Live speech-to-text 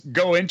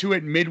go into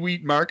it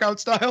midweek markout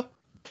style?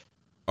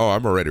 Oh,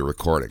 I'm already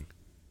recording.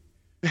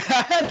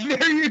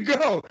 There you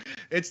go.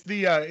 It's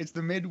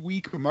the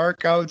midweek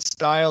markout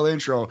style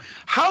intro.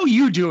 How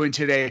you doing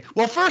today?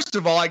 Well, first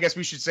of all, I guess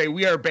we should say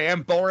we are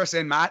Bam, Boris,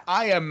 and Matt.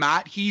 I am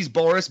Matt. He's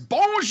Boris.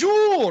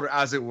 Bonjour,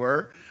 as it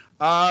were.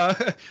 How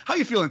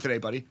you feeling today,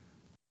 buddy?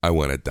 I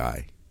want to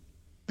die.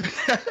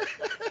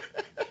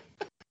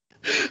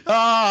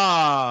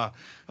 Ah,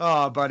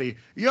 buddy,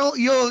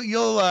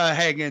 you'll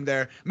hang in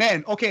there,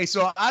 man. Okay,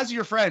 so as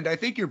your friend, I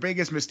think your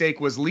biggest mistake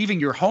was leaving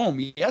your home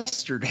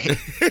yesterday.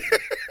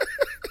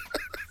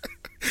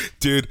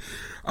 Dude,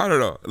 I don't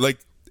know. Like,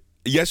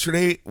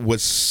 yesterday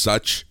was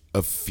such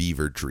a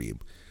fever dream.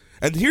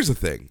 And here's the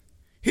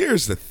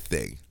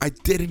thing. I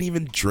didn't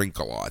even drink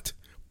a lot.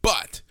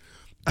 But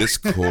this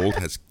cold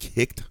has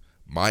kicked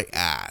my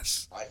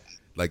ass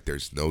like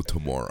there's no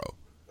tomorrow.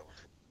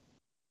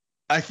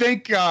 I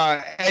think,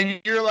 and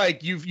you're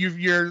like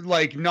you're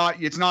like not.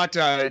 It's not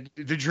the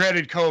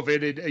dreaded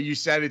COVID. You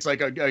said it's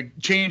like a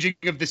changing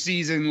of the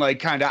season, like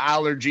kind of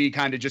allergy,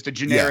 kind of just a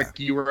generic.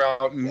 Yeah. You were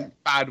out in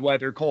bad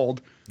weather,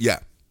 cold. Yeah,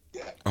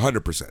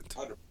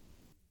 100%.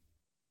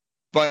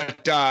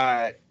 But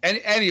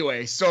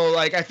anyway, so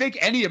like I think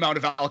any amount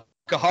of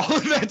alcohol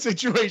in that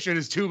situation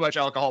is too much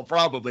alcohol,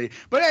 probably.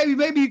 But hey,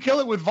 maybe you kill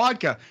it with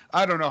vodka.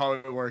 I don't know how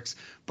it works.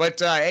 But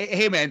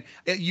hey, man,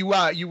 you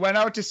went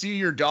out to see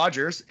your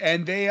Dodgers,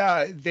 and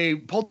they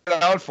pulled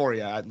it out for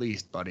you at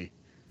least, buddy.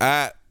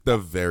 At the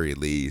very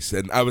least.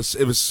 And it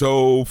was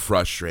so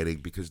frustrating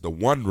because the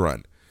one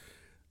run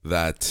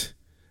that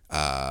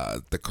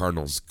the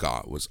Cardinals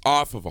got was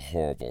off of a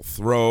horrible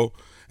throw,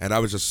 and I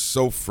was just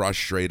so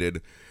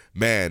frustrated.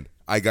 Man,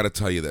 I got to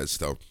tell you this,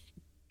 though.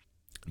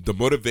 The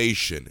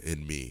motivation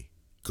in me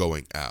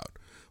going out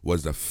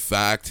was the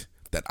fact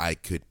that I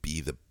could be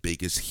the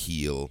biggest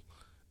heel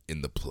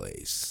in the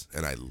place,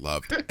 and I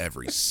loved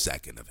every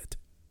second of it.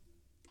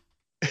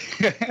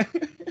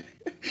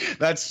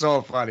 That's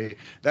so funny.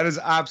 That is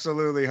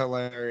absolutely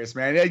hilarious,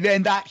 man.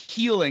 And that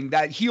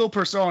heel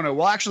persona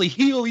will actually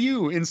heal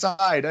you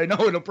inside. I know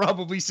it'll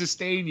probably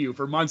sustain you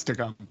for months to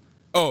come.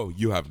 Oh,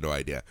 you have no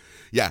idea.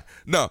 Yeah,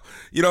 no,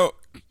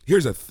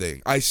 here's the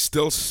thing. I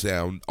still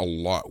sound a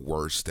lot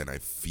worse than I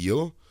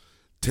feel.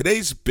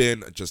 Today's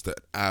been just an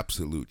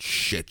absolute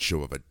shit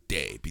show of a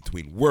day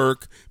between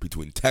work,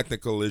 between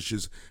technical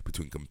issues,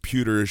 between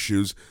computer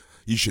issues.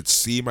 You should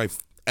see my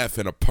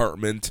effing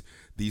apartment.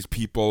 These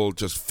people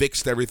just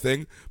fixed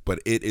everything, but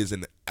it is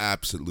an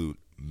absolute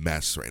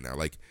mess right now.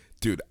 Like,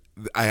 dude,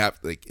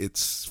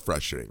 it's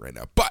frustrating right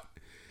now. But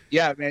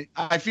yeah, man,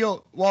 I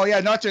feel, well, yeah,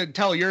 not to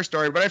tell your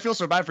story, but I feel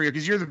so bad for you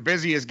because you're the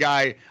busiest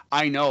guy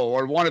I know,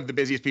 or one of the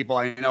busiest people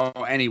I know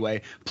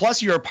anyway.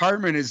 Plus, your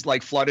apartment is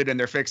like flooded and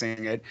they're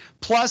fixing it.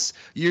 Plus,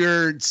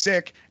 you're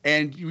sick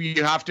and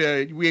you have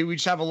to, we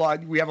just have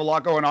we have a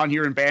lot going on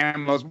here in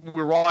BAM.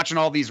 We're watching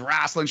all these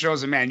wrestling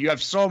shows, and man, you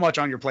have so much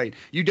on your plate.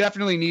 You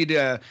definitely need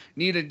a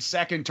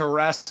second to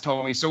rest,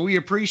 homie. So we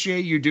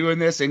appreciate you doing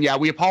this. And yeah,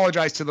 we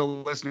apologize to the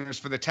listeners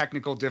for the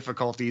technical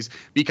difficulties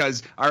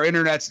because our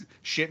internet's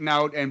shitting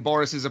out and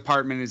Boris's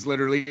apartment is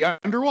literally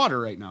underwater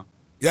right now.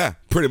 yeah,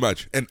 pretty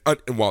much. And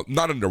well,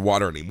 not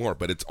underwater anymore,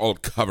 but it's all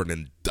covered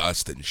in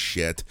dust and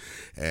shit.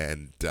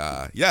 And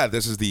yeah,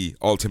 this is the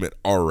ultimate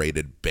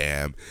R-rated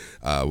BAM,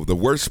 the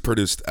worst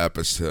produced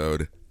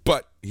episode.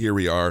 But here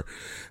we are.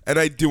 And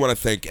I do want to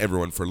thank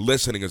everyone for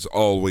listening as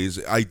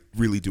always. I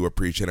really do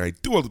appreciate it. I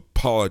do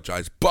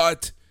apologize.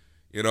 But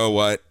you know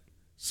what?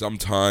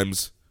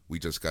 Sometimes we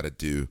just got to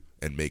do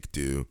and make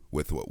do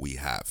with what we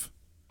have.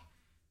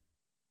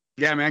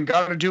 Yeah, man,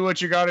 gotta do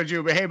what you gotta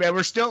do. But hey, man,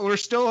 we're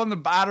still in the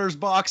batter's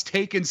box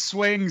taking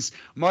swings,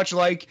 much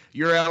like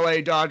your LA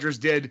Dodgers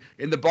did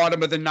in the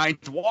bottom of the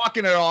ninth,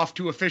 walking it off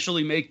to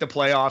officially make the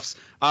playoffs.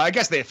 I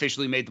guess they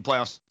officially made the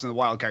playoffs in the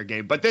wild card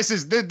game, but this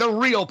is the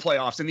real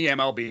playoffs in the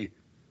MLB.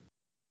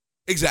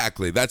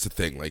 Exactly, that's the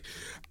thing. Like,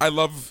 I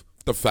love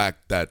the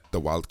fact that the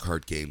wild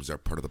card games are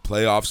part of the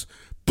playoffs,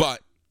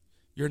 but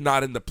you're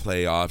not in the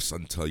playoffs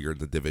until you're in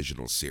the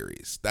divisional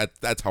series.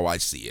 That's how I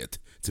see it,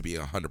 to be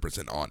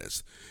 100%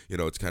 honest.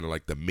 It's kind of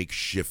like the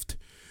makeshift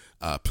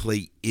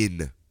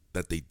play-in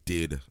that they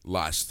did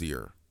last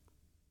year.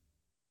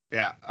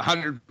 Yeah,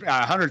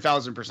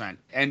 100,000%.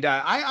 And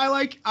I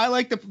like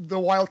the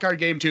wild card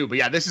game too. But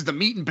yeah, this is the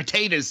meat and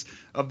potatoes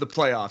of the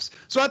playoffs.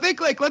 So I think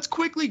let's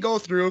quickly go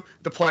through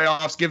the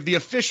playoffs, give the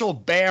official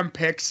BAM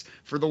picks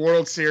for the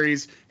World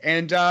Series,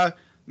 and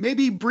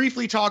maybe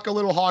briefly talk a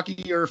little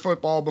hockey or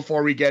football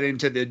before we get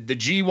into the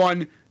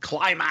G1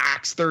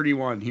 Climax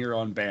 31 here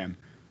on BAM.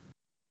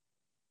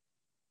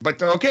 But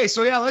okay,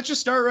 so yeah, let's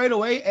just start right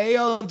away.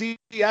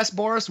 ALDS,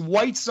 Boris,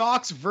 White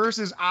Sox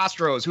versus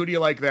Astros. Who do you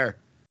like there?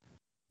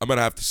 I'm going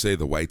to have to say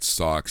the White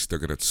Sox. They're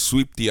going to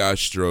sweep the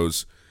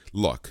Astros.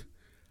 Look,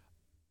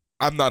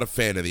 I'm not a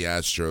fan of the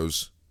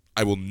Astros.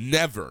 I will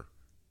never,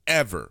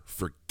 ever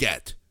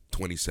forget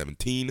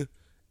 2017.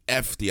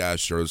 F the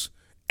Astros.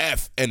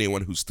 F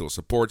anyone who still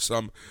supports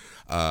them.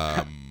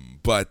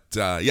 But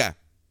yeah,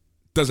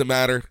 doesn't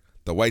matter.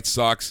 The White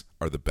Sox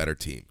are the better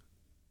team.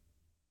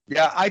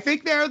 Yeah, I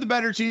think they're the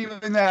better team,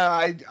 and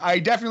I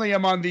definitely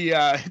am on the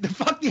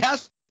fuck the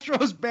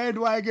Astros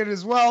bandwagon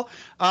as well.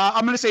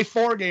 I'm gonna say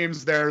 4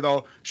 games there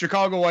though.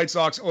 Chicago White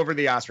Sox over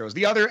the Astros.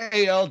 The other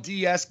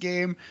ALDS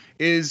game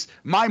is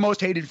my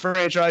most hated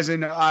franchise,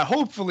 and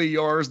hopefully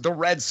yours, the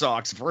Red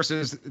Sox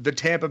versus the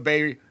Tampa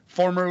Bay,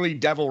 formerly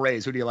Devil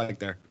Rays. Who do you like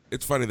there?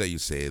 It's funny that you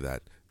say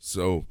that.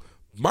 So,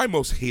 my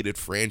most hated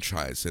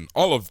franchise in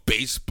all of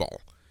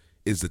baseball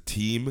is the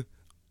team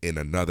in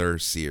another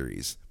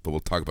series. But we'll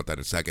talk about that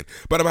in a second.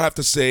 But I'm going to have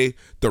to say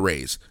the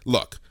Rays.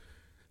 Look,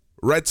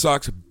 Red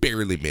Sox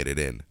barely made it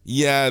in.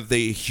 Yeah,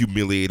 they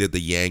humiliated the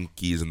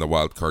Yankees in the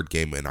wild card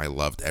game, and I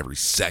loved every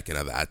second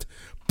of that.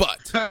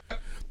 But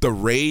the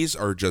Rays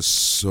are just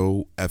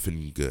so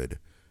effing good.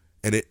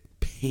 And it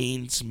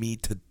pains me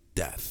to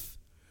death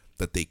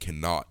that they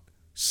cannot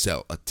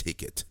sell a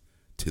ticket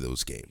to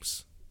those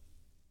games.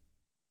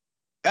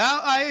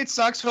 It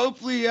sucks.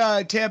 Hopefully,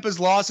 Tampa's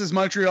loss is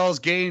Montreal's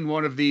gain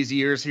one of these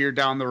years here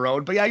down the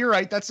road. But yeah, you're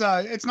right. That's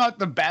it's not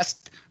the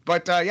best,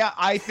 but yeah,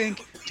 I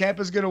think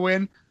Tampa's gonna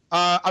win.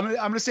 I'm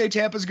gonna say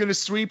Tampa's gonna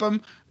sweep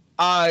them.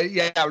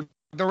 Yeah,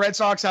 the Red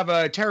Sox have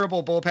a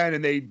terrible bullpen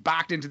and they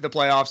backed into the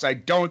playoffs. I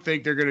don't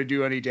think they're gonna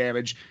do any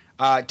damage.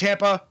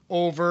 Tampa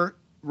over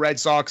Red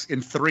Sox in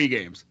 3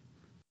 games.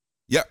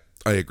 Yeah,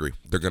 I agree.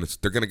 They're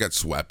gonna get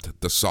swept.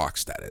 The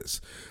Sox, that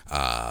is.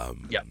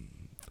 Yeah.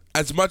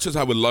 As much as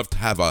I would love to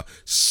have a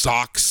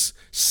Sox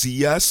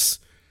CS,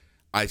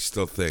 I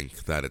still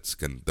think that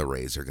the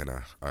Rays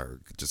are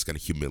just gonna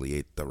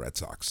humiliate the Red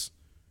Sox.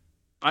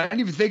 I didn't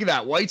even think of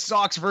that. White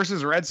Sox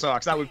versus Red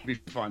Sox. That would be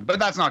fun, but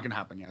that's not going to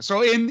happen yet.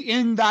 So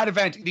in that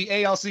event, the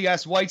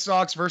ALCS, White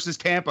Sox versus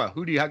Tampa.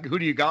 Who do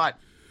you got?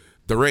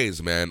 The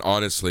Rays, man.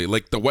 Honestly,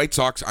 like the White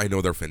Sox, I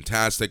know they're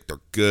fantastic, they're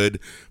good,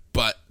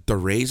 but the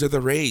Rays are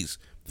the Rays.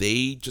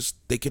 They're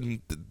gonna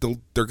do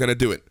it. They're gonna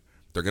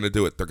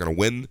do it. They're gonna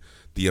win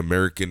the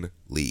American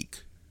League.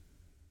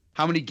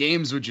 How many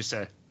games would you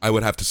say? I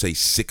would have to say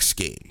 6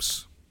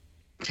 games.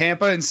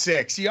 Tampa in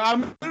 6. Yeah,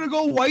 I'm going to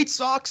go White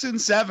Sox in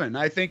 7.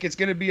 I think it's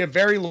going to be a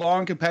very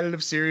long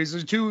competitive series.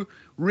 There's 2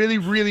 really,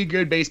 really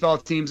good baseball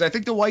teams. I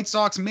think the White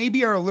Sox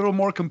maybe are a little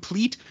more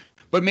complete,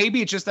 but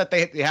maybe it's just that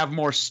they have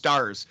more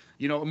stars,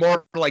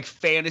 more like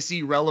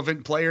fantasy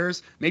relevant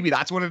players. Maybe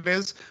that's what it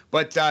is.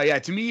 But yeah,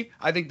 to me,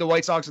 I think the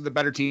White Sox are the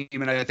better team,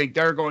 and I think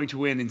they're going to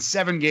win in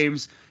 7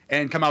 games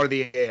and come out of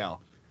the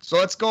AL. So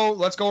let's go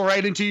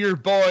right into your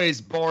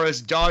boys,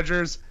 Boris.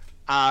 Dodgers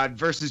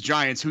versus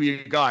Giants. Who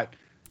you got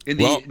in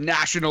the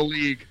National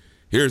League?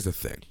 Here's the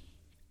thing.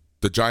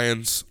 The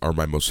Giants are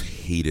my most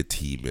hated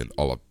team in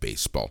all of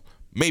baseball.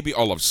 Maybe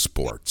all of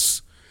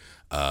sports.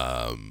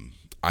 I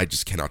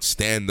just cannot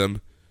stand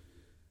them.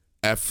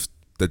 F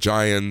the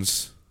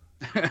Giants.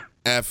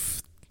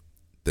 F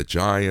the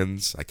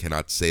Giants. I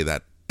cannot say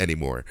that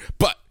anymore.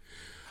 But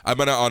I'm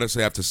going to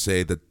honestly have to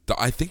say that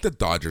I think the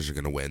Dodgers are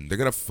going to win. They're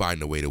going to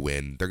find a way to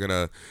win. They're going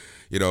to,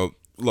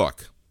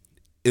 look,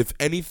 if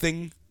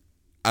anything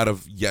out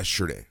of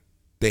yesterday,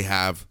 they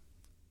have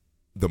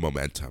the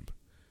momentum.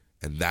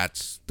 And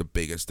that's the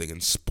biggest thing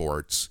in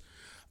sports.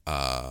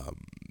 They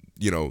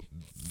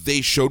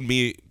showed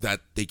me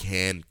that they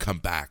can come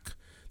back.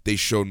 They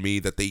showed me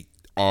that they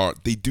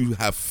do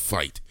have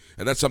fight.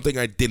 And that's something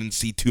I didn't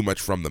see too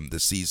much from them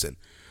this season.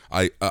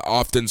 I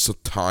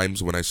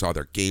times when I saw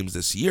their games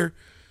this year,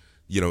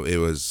 it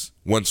was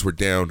once we're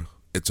down,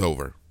 it's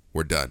over.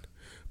 We're done.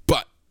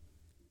 But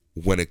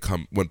when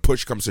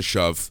push comes to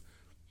shove,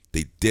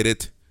 they did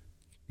it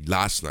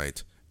last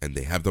night and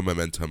they have the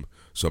momentum.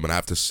 So I'm going to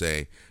have to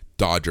say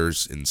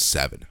Dodgers in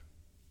 7.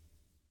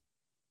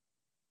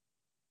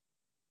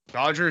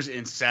 Dodgers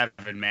in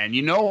 7, man.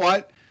 You know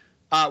what?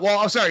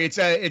 I'm sorry.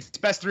 It's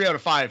best 3 out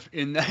of 5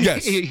 in the.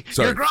 Yes.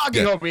 You're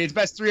groggy over me. It's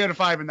best 3 out of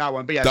 5 in that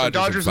one. But yeah,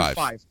 Dodgers in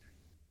 5.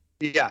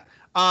 Yeah.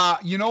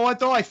 You know what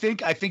though? I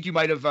think you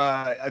might have.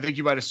 I think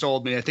you might have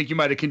sold me. I think you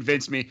might have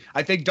convinced me.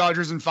 I think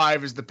Dodgers in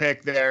 5 is the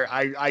pick there.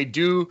 I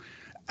do.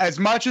 As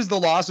much as the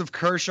loss of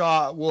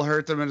Kershaw will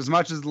hurt them, and as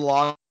much as the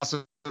loss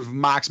of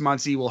Max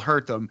Muncy will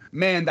hurt them,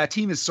 man, that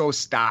team is so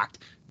stacked.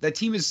 That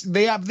team is.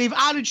 They've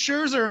added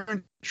Scherzer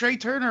and Trey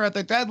Turner at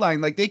the deadline.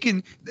 Like they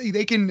can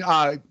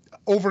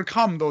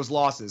overcome those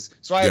losses.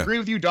 So I agree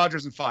with you,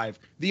 Dodgers in 5.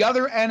 The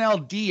other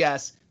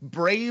NLDS,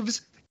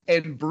 Braves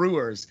and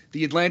Brewers,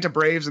 the Atlanta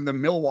Braves and the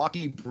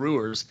Milwaukee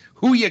Brewers.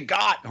 Who you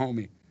got,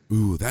 homie?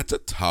 Ooh, that's a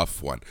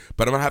tough one.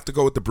 But I'm going to have to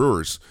go with the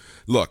Brewers.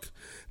 Look,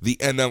 the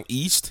NL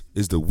East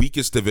is the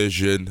weakest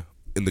division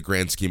in the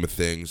grand scheme of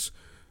things.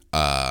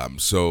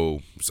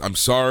 So I'm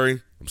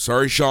sorry. I'm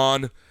sorry,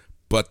 Sean,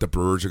 but the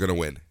Brewers are going to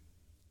win.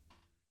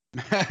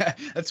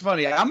 That's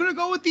funny. I'm gonna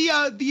go with the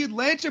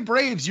Atlanta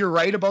Braves. You're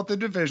right about the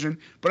division,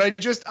 but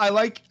I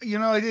like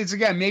it's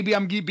again maybe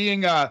I'm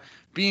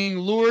being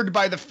lured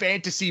by the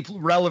fantasy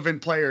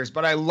relevant players,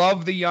 but I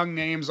love the young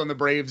names on the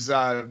Braves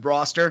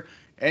roster,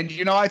 and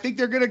I think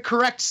they're gonna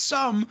correct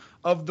some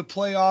of the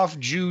playoff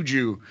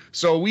juju.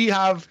 So we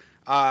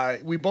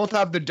both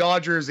have the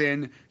Dodgers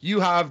in. You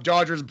have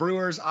Dodgers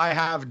Brewers. I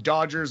have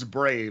Dodgers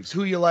Braves.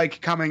 Who you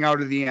like coming out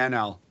of the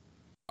NL?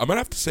 I'm going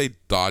to have to say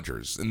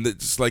Dodgers. And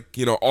it's like,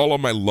 all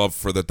of my love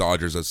for the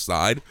Dodgers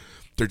aside,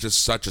 they're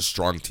just such a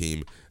strong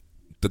team.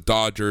 The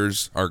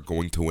Dodgers are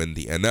going to win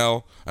the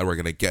NL, and we're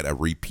going to get a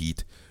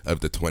repeat of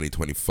the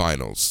 2020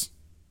 finals.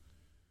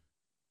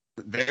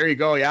 There you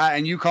go. Yeah.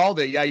 And you called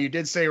it. Yeah. You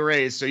did say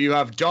Rays. So you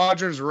have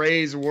Dodgers,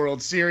 Rays,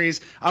 World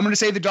Series. I'm going to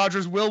say the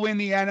Dodgers will win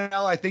the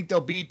NL. I think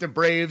they'll beat the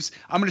Braves.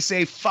 I'm going to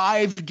say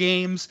 5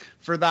 games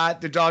for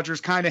that. The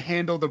Dodgers kind of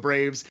handle the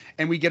Braves,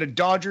 and we get a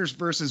Dodgers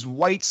versus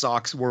White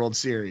Sox World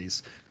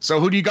Series. So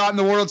who do you got in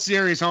the World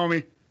Series,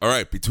 homie? All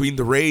right. Between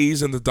the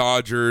Rays and the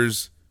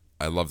Dodgers,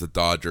 I love the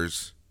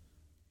Dodgers.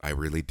 I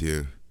really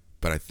do.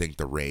 But I think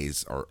the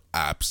Rays are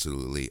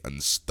absolutely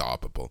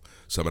unstoppable.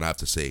 So I'm going to have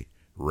to say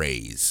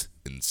Rays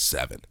in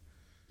 7.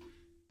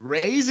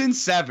 Rays in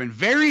 7.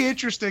 Very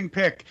interesting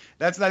pick.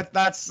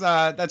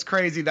 That's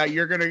crazy that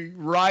you're gonna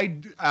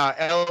ride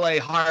LA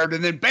hard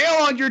and then bail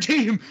on your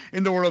team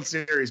in the World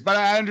Series. But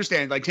I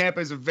understand. Like, Tampa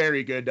is a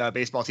very good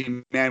baseball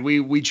team, man.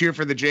 We cheer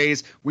for the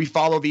Jays. We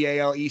follow the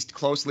AL East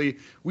closely.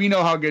 We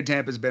know how good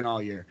Tampa's been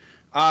all year.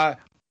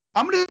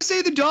 I'm going to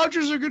say the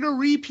Dodgers are going to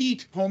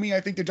repeat, homie. I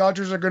think the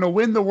Dodgers are going to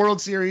win the World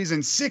Series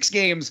in 6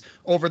 games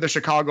over the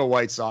Chicago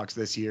White Sox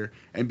this year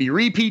and be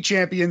repeat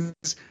champions.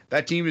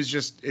 That team is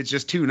just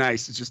too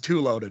nice. It's just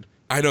too loaded.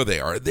 I know they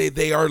are.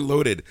 They are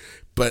loaded,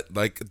 but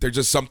like there's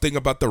just something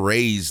about the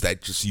Rays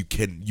that just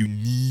you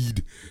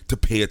need to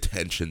pay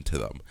attention to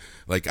them.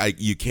 Like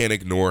you can't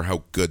ignore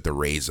how good the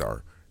Rays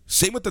are.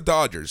 Same with the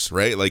Dodgers,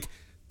 right? Like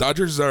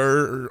Dodgers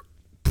are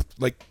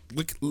like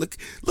look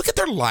at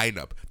their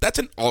lineup. That's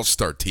an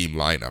all-star team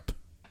lineup.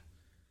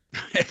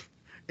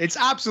 It's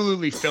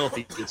absolutely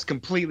filthy. It's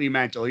completely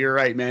mental. You're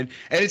right, man.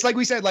 And it's like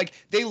we said, like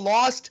they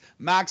lost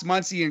Max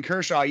Muncy and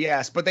Kershaw,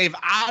 yes, but they've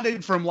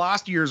added from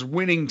last year's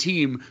winning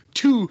team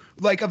 2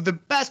 like of the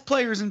best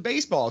players in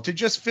baseball to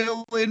just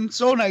fill in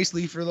so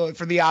nicely for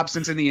the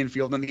absence in the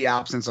infield and the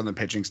absence on the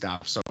pitching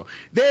staff. So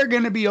they're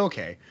going to be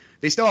okay.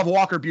 They still have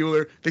Walker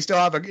Buehler. They still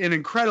have an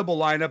incredible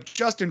lineup.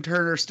 Justin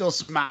Turner still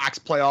smacks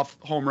playoff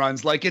home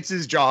runs like it's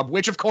his job,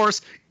 which, of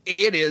course,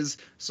 it is.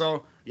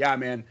 So, yeah,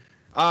 man.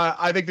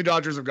 I think the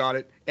Dodgers have got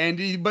it.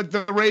 But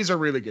the Rays are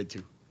really good,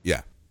 too.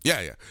 Yeah.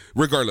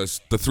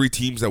 Regardless, the 3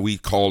 teams that we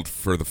called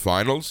for the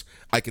finals,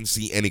 I can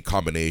see any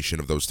combination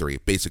of those 3.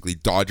 Basically,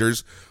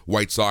 Dodgers,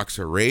 White Sox,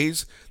 or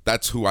Rays.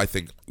 That's who I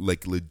think,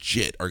 like,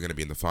 legit are going to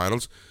be in the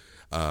finals.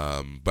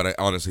 But I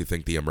honestly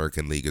think the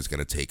American League is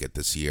going to take it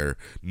this year.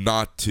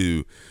 Not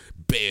to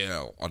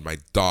bail on my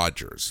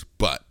Dodgers,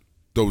 but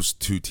those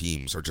 2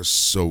 teams are just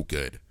so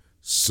good.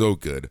 So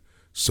good.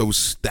 So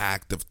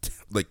stacked of,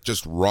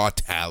 just raw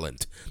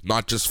talent.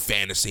 Not just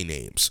fantasy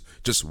names.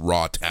 Just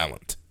raw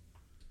talent.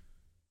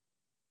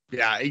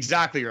 Yeah,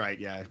 exactly right.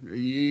 Yeah,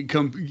 you're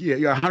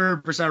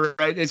 100%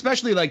 right.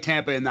 Especially like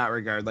Tampa in that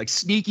regard. Like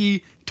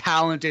sneaky,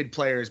 talented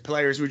players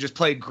who just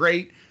play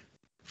great,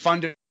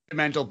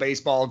 fundamental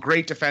baseball,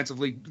 great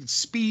defensively,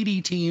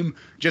 speedy team.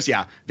 Just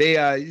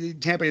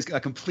Tampa is a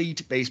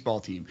complete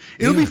baseball team.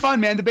 It'll be fun,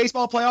 man. The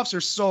baseball playoffs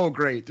are so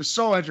great. They're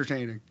so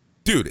entertaining.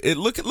 Dude,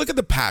 look at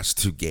the past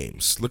 2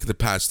 games. Look at the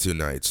past 2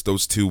 nights.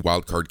 Those 2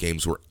 wild card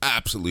games were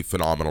absolutely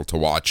phenomenal to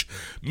watch.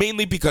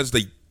 Mainly because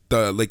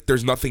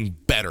there's nothing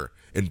better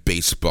in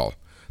baseball.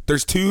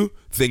 There's 2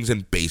 things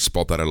in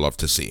baseball that I love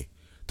to see.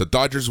 The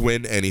Dodgers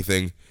win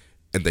anything,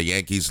 and the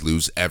Yankees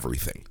lose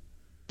everything.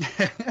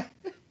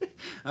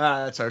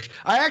 That's harsh.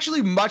 I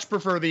actually much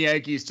prefer the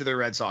Yankees to the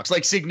Red Sox,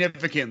 like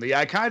significantly.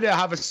 I kind of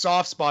have a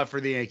soft spot for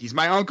the Yankees.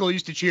 My uncle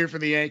used to cheer for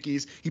the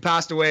Yankees. He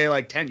passed away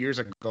like 10 years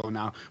ago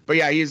now. But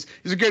yeah, he's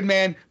a good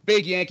man,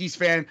 big Yankees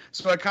fan.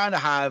 So I kind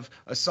of have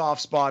a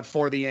soft spot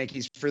for the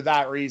Yankees for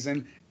that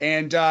reason.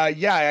 And I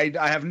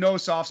have no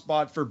soft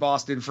spot for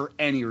Boston for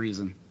any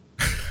reason.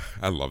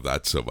 I love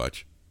that so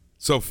much.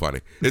 So funny.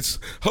 It's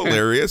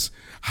hilarious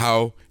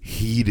how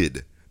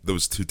heated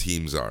those 2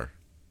 teams are.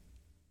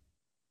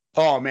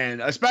 Oh,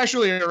 man,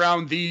 especially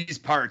around these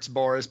parts,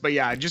 Boris. But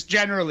yeah, just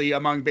generally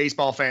among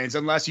baseball fans,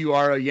 unless you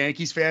are a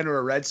Yankees fan or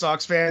a Red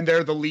Sox fan,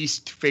 they're the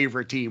least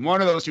favorite team.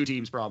 One of those 2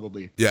 teams,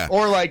 probably. Yeah.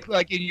 Or like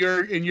in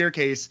your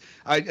case,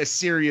 a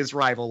serious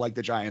rival like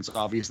the Giants,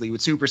 obviously,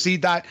 would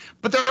supersede that.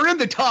 But they're in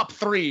the top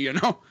 3, you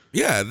know?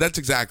 Yeah, that's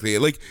exactly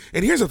it.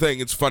 And here's the thing.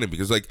 It's funny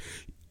because,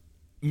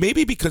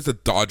 maybe because the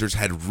Dodgers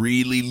had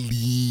really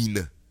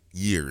lean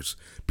years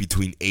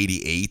between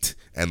 88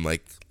 and,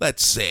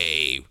 let's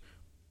say,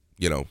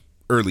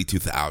 early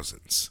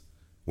 2000s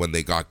when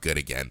they got good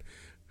again.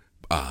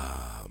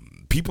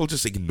 People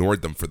just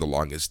ignored them for the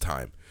longest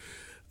time.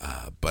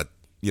 But,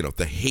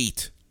 the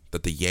hate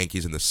that the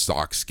Yankees and the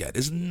Sox get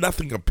is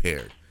nothing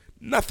compared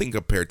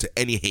to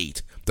any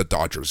hate the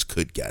Dodgers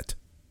could get.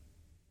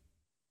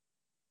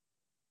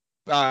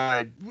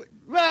 Well,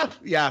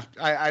 yeah,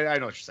 I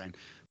know what you're saying.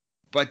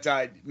 But,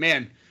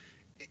 man,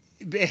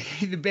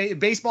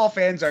 baseball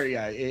fans are,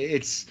 yeah,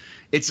 it's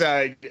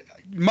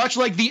much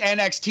like the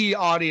NXT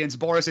audience,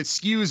 Boris. It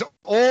skews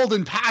old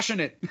and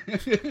passionate.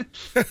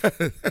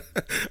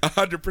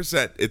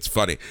 100%. It's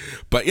funny,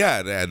 but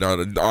yeah,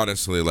 and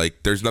honestly,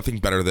 like, there's nothing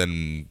better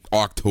than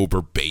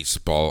October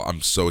baseball.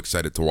 I'm so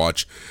excited to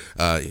watch.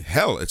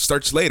 Hell, it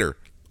starts later.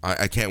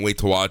 I can't wait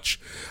to watch.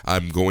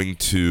 I'm going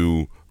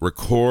to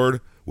record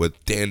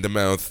with Dan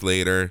DeMouth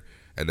later,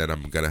 and then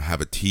I'm gonna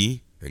have a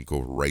tea and go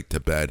right to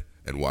bed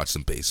and watch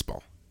some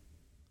baseball.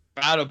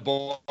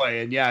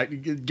 Attaboy. And yeah,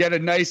 get a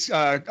nice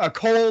a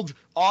cold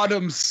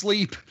autumn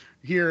sleep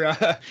here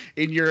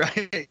in your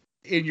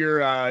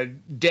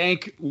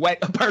dank, wet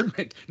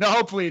apartment. Now,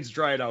 hopefully it's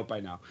dried out by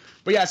now.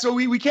 But yeah, so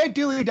we can't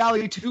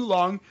dilly-dally too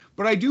long,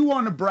 but I do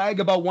want to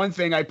brag about one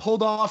thing. I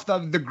pulled off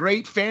the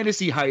great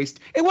fantasy heist.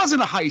 It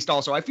wasn't a heist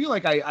also. I feel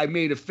like I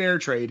made a fair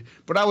trade,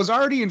 but I was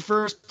already in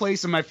first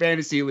place in my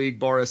fantasy league,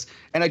 Boris,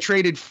 and I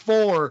traded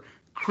for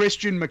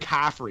Christian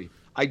McCaffrey.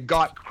 I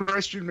got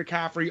Christian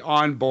McCaffrey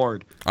on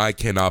board. I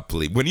cannot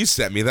believe. When you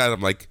sent me that,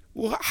 I'm like,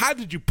 well, how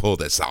did you pull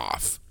this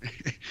off?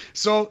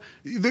 So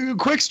the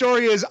quick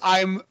story is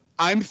I'm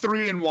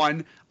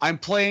 3-1. I'm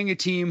playing a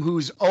team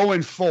who's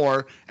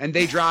 0-4, and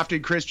they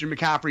drafted Christian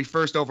McCaffrey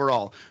first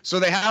overall. So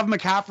they have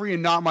McCaffrey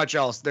and not much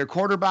else. Their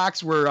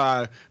quarterbacks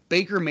were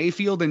Baker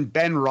Mayfield and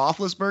Ben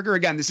Roethlisberger.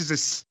 Again, this is a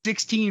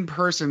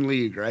 16-person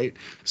league, right?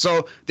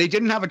 So they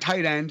didn't have a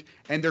tight end,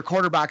 and their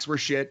quarterbacks were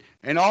shit,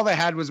 and all they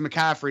had was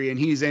McCaffrey, and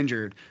he's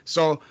injured.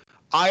 So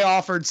I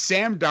offered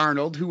Sam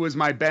Darnold, who was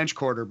my bench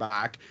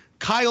quarterback,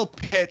 Kyle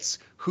Pitts,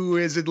 who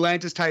is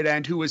Atlanta's tight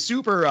end, who was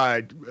super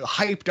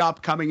hyped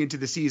up coming into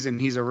the season.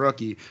 He's a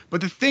rookie. But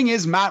the thing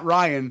is, Matt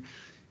Ryan,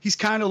 he's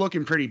kind of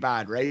looking pretty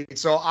bad, right?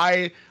 So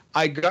I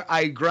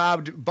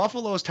grabbed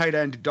Buffalo's tight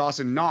end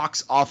Dawson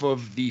Knox off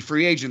of the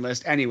free agent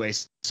list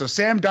anyways. So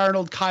Sam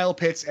Darnold, Kyle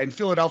Pitts, and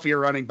Philadelphia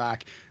running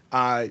back.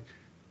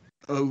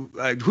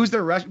 Who's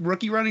their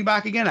rookie running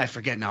back again? I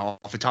forget now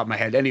off the top of my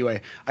head. Anyway,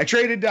 I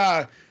traded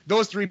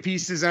those three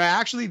pieces, and I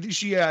actually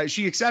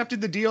she accepted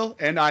the deal,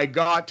 and I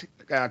got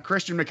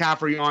Christian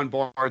McCaffrey on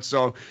board.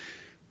 So,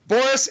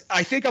 Boris,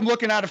 I think I'm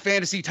looking at a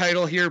fantasy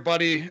title here,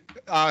 buddy.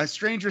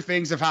 Stranger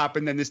things have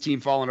happened than this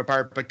team falling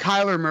apart, but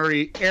Kyler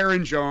Murray,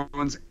 Aaron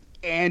Jones,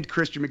 and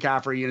Christian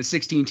McCaffrey in a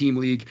 16-team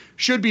league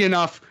should be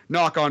enough,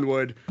 knock on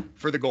wood,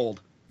 for the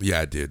gold.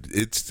 Yeah, dude,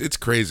 it's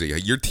crazy.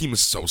 Your team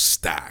is so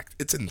stacked.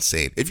 It's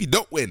insane. If you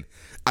don't win,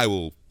 I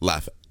will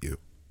laugh at you.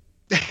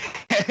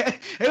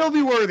 It'll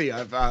be worthy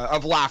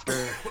of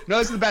laughter. No,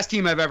 this is the best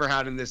team I've ever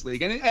had in this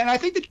league. And I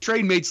think the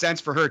trade made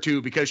sense for her,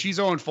 too, because she's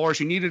 0-4.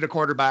 She needed a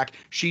quarterback.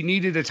 She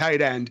needed a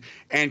tight end.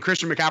 And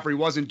Christian McCaffrey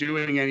wasn't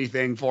doing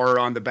anything for her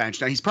on the bench.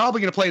 Now, he's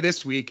probably going to play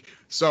this week.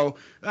 So,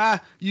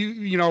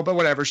 you know, but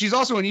whatever. She's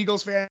also an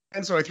Eagles fan,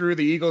 so I threw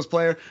the Eagles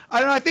player.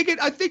 I think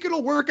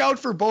it'll work out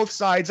for both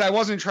sides. I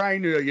wasn't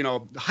trying to,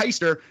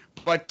 heist her,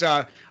 but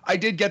I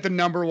did get the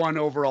number one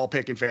overall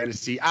pick in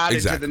fantasy,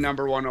 added to the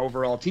number one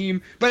overall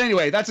team. But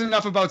anyway, that's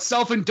enough about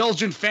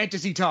self-indulgent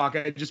fantasy talk.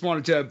 I just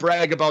wanted to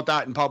brag about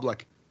that in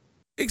public.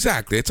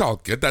 Exactly. It's all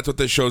good. That's what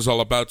this show's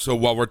all about. So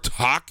while we're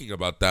talking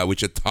about that, we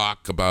should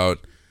talk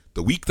about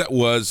the week that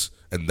was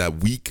and that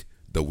week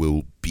that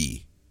will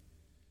be.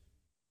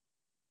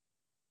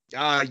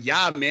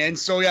 Yeah, man.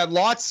 So yeah,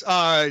 lots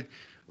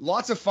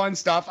of fun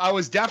stuff. I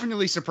was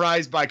definitely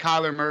surprised by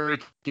Kyler Murray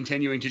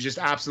continuing to just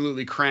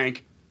absolutely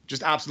crank,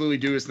 just absolutely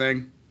do his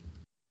thing.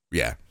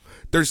 Yeah.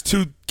 There's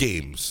two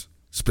games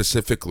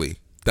specifically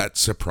that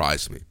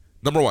surprised me.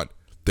 Number one,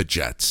 the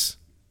Jets.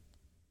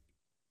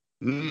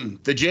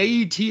 The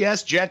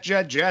Jets,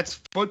 Jets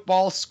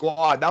football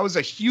squad. That was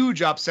a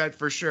huge upset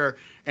for sure.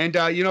 And,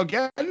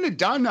 getting it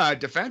done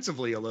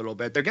defensively a little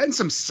bit. They're getting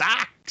some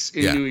sacks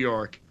in New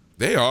York.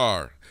 They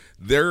are.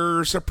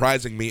 They're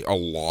surprising me a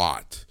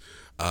lot.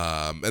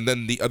 And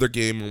then the other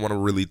game I want to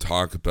really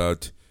talk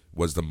about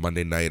was the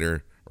Monday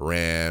Nighter,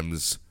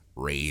 Rams,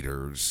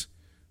 Raiders.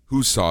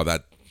 Who saw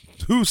that?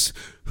 Who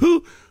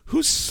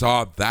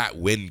saw that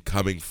win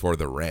coming for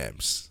the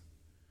Rams?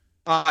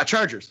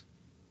 Chargers.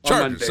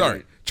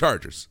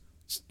 Chargers.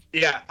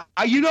 Yeah,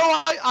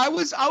 I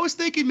was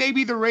thinking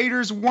maybe the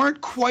Raiders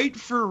weren't quite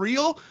for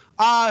real.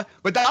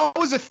 But that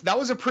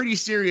was a pretty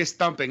serious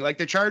thumping. Like,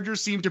 the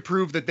Chargers seemed to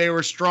prove that they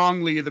were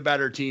strongly the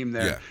better team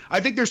there. Yeah. I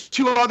think there's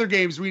two other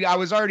games I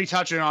was already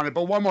touching on it,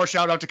 but one more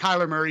shout out to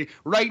Kyler Murray.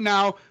 Right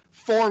now,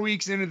 4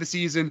 weeks into the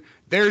season,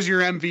 there's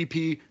your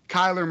MVP,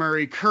 Kyler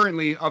Murray,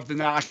 currently of the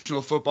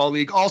National Football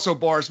League. Also,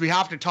 Boris, we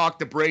have to talk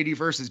the Brady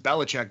versus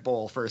Belichick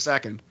Bowl for a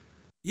second.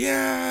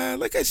 Yeah,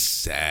 like I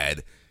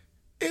said,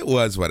 it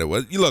was what it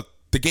was. Look,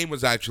 the game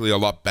was actually a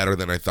lot better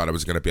than I thought it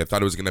was going to be. I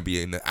thought it was going to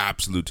be an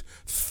absolute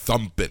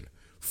thumping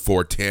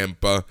for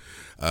Tampa,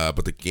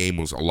 but the game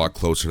was a lot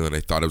closer than I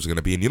thought it was going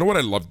to be. And you know what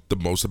I loved the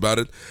most about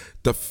it?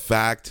 The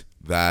fact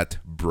that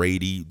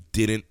Brady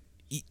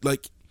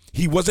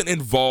he wasn't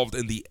involved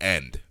in the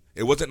end.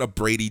 It wasn't a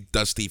Brady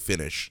dusty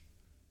finish.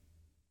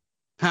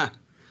 Huh.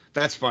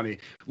 That's funny.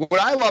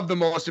 What I loved the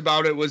most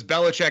about it was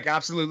Belichick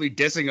absolutely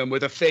dissing him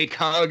with a fake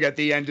hug at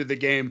the end of the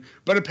game.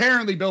 But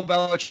apparently, Bill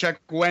Belichick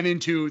went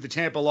into the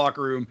Tampa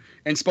locker room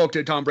and spoke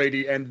to Tom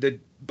Brady and the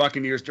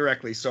Buccaneers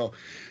directly. So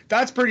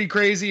that's pretty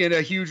crazy and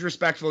a huge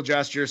respectful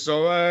gesture.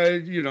 So,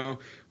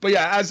 but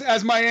yeah,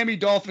 as Miami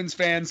Dolphins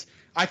fans,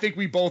 I think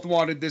we both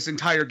wanted this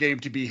entire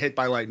game to be hit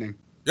by lightning.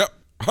 Yep,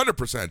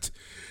 100%.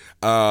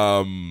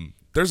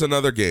 There's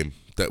another game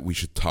that we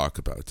should talk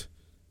about.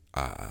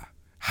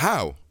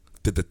 How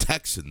did the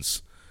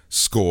Texans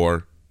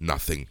score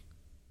nothing?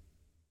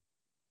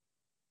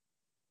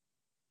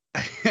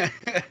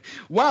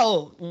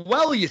 well,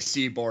 you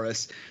see,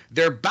 Boris,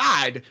 they're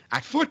bad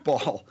at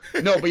football.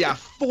 No, but yeah,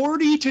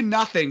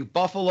 40-0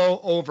 Buffalo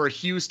over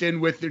Houston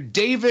with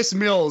Davis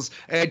Mills.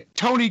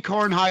 Tony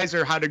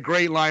Kornheiser had a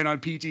great line on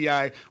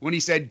PTI when he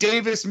said,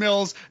 Davis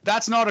Mills,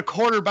 that's not a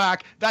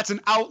quarterback, that's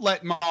an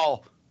outlet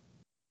mall.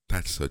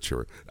 That's so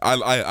true.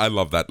 I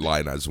love that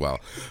line as well.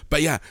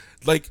 But yeah,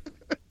 like,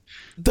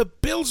 the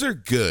Bills are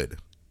good,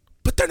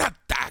 but they're not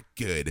that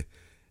good.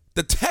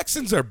 The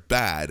Texans are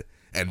bad,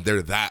 and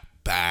they're that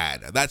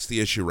bad. That's the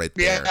issue right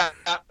there.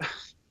 Yeah,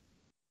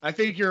 I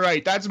think you're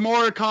right. That's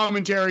more a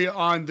commentary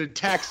on the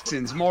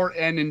Texans, more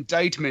an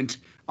indictment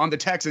on the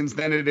Texans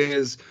than it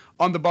is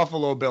on the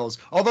Buffalo Bills.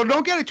 Although,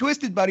 don't get it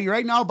twisted, buddy.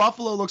 Right now,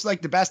 Buffalo looks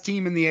like the best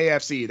team in the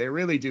AFC. They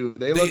really do.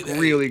 They look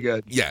really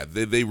good. Yeah,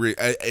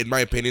 in my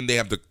opinion, they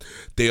have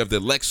the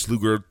Lex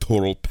Luger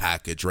total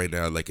package right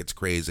now. Like, it's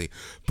crazy.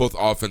 Both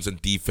offense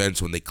and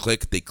defense, when they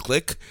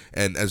click.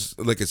 And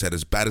like I said,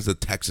 as bad as the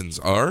Texans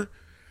are,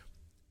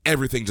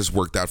 everything just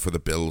worked out for the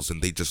Bills,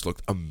 and they just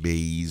looked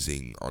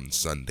amazing on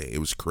Sunday. It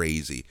was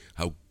crazy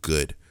how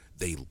good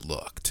they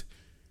looked.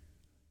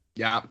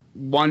 Yeah,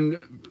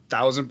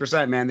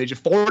 1,000%, man. They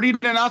just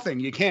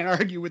 40-0. You can't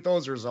argue with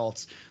those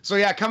results. So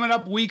yeah, coming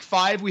up week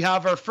 5, we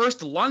have our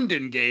first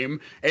London game,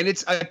 and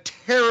it's a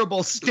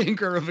terrible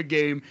stinker of a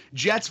game.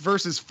 Jets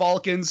versus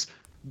Falcons.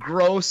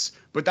 Gross,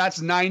 but that's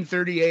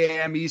 9:30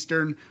 a.m.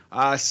 Eastern,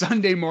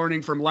 Sunday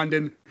morning from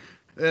London.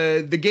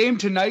 The game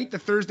tonight, the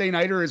Thursday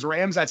nighter, is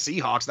Rams at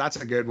Seahawks. That's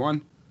a good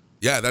one.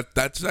 Yeah,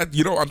 that's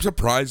I'm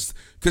surprised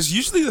because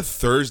usually the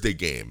Thursday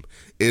game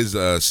is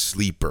a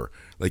sleeper.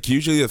 Like,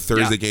 usually the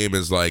Thursday game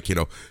is like,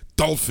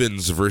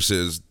 Dolphins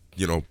versus,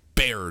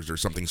 Bears or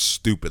something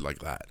stupid like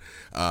that.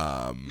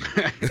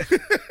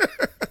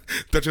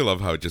 Don't you love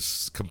how it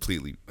just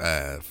completely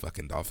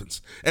fucking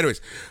Dolphins?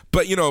 Anyways,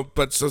 but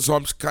so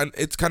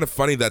it's kind of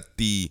funny that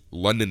the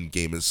London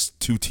game is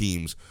two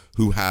teams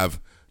who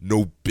have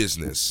no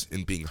business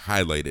in being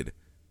highlighted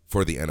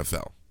for the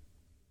NFL.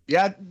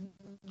 Yeah,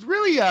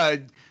 really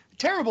a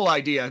terrible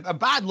idea. A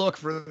bad look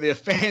for the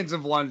fans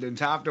of London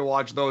to have to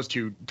watch those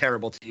two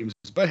terrible teams.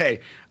 But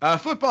hey,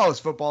 football is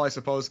football, I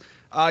suppose.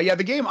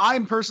 The game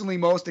I'm personally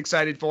most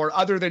excited for,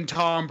 other than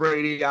Tom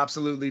Brady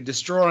absolutely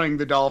destroying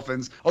the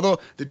Dolphins, although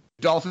the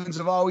Dolphins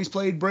have always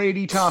played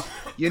Brady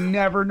tough. You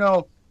never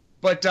know.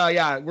 But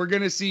we're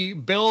going to see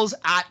Bills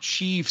at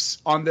Chiefs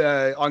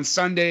on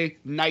Sunday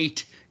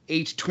night,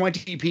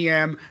 8:20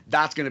 p.m.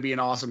 That's going to be an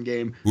awesome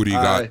game. Who do you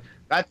got?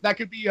 That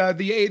could be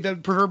the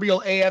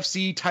proverbial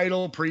AFC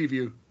title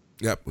preview.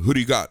 Yep. Who do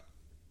you got?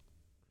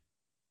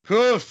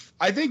 Oof.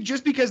 I think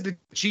just because the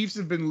Chiefs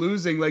have been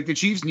losing, like the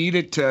Chiefs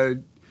needed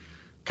to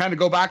kind of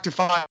go back to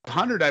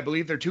 500. I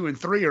believe they're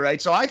 2-3,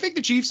 right? So I think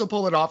the Chiefs will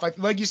pull it off.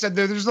 Like you said,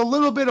 there's a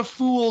little bit of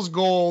fool's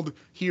gold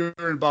here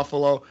in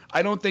Buffalo.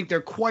 I don't think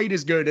they're quite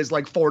as good as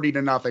like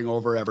 40-0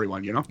 over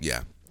everyone,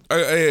 Yeah.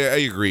 I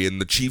agree,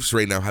 and the Chiefs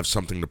right now have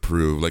something to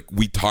prove. Like,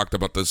 we talked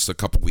about this a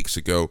couple weeks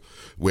ago,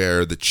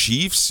 where the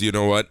Chiefs, you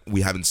know what,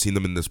 we haven't seen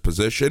them in this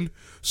position.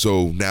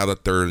 So now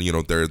that they're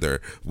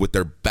they're with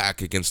their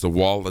back against the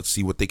wall, let's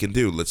see what they can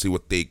do. Let's see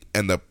what they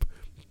end up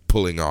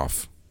pulling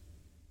off.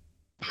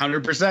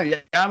 100%. Yeah,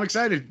 I'm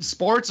excited.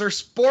 Sports are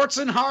sports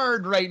and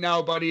hard right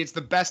now, buddy. It's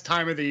the best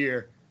time of the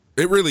year.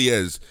 It really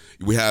is.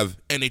 We have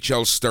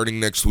NHL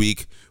starting next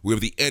week. We have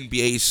the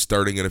NBA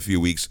starting in a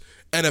few weeks.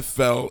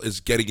 NFL is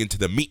getting into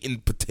the meat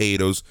and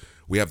potatoes.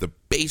 We have the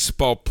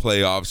baseball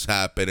playoffs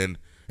happening.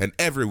 And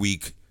every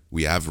week,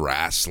 we have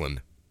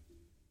wrestling.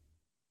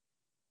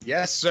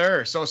 Yes,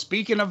 sir. So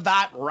speaking of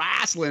that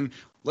wrestling,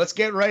 let's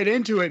get right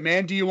into it,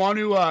 man. Do you want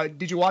to,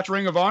 did you watch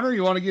Ring of Honor?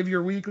 You want to give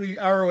your weekly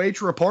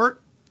ROH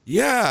report?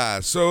 Yeah.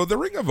 So the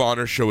Ring of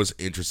Honor show was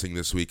interesting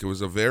this week. It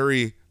was a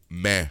very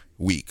meh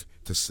week,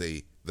 to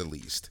say the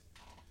least.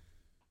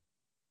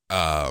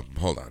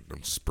 Hold on.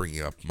 I'm just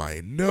bringing up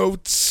my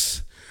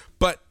notes.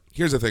 But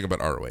here's the thing about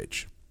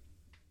ROH.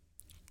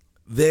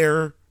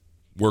 They're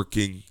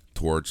working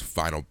towards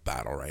Final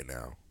Battle right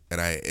now. And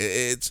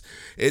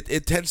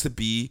it tends to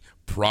be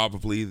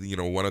probably,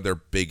 one of their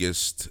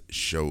biggest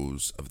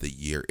shows of the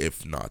year,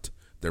 if not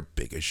their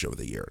biggest show of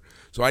the year.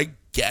 So I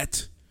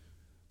get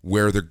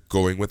where they're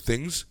going with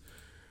things.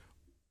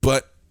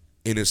 But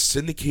in a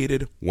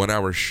syndicated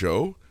 1-hour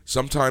show,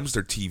 sometimes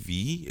their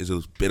TV is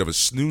a bit of a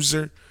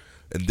snoozer.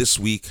 And this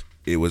week,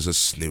 it was a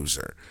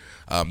snoozer.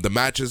 The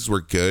matches were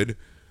good.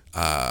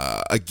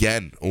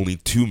 Again, only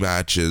 2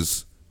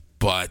 matches,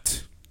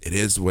 but it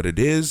is what it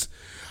is.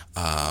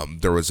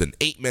 There was an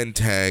 8-man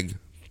tag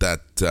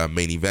that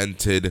main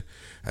evented,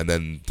 and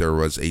then there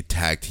was a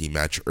tag team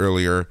match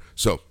earlier.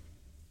 So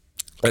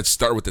let's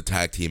start with the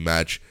tag team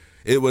match.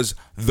 It was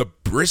the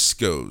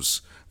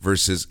Briscoes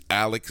versus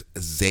Alex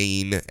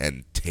Zane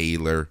and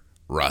Taylor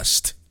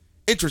Rust.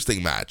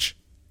 Interesting match.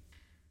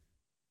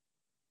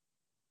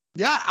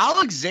 Yeah,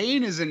 Alex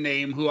Zane is a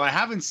name who I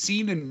haven't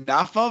seen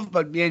enough of,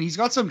 but man, he's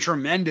got some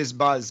tremendous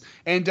buzz.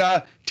 And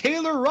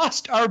Taylor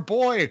Rust, our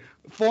boy,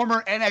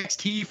 former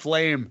NXT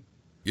Flame.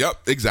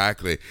 Yep,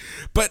 exactly.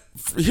 But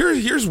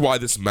here's why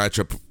this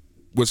matchup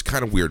was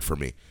kind of weird for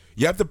me.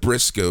 You have the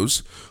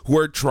Briscoes who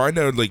are trying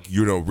to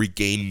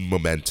regain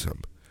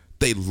momentum.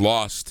 They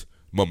lost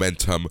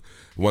momentum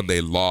when they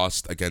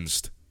lost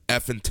against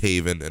Effin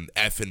Taven and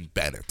Effin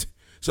Bennett.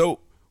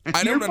 So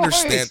I don't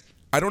understand.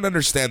 I don't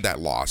understand that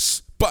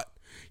loss. But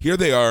here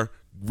they are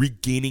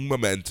regaining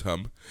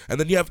momentum, and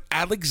then you have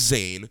Alex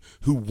Zane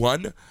who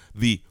won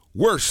the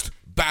worst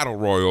battle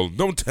royal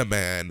known to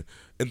man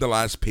in the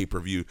last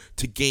pay-per-view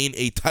to gain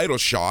a title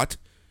shot,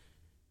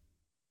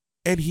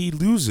 and he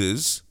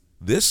loses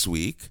this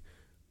week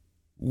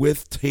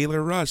with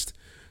Taylor Rust.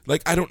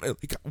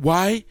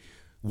 Why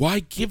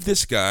give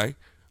this guy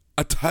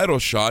a title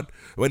shot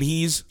when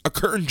he's a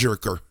curtain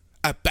jerker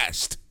at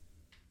best?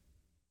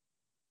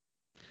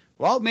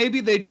 Well, maybe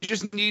they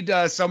just need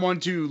someone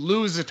to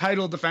lose a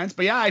title defense.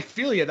 But yeah, I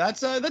feel you.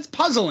 That's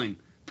puzzling.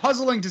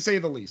 Puzzling to say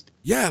the least.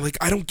 Yeah,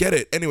 I don't get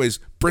it. Anyways,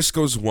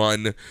 Briscoes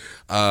won. Look,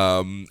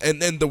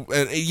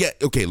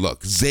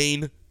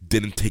 Zayn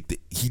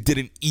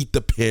didn't eat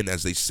the pin,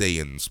 as they say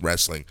in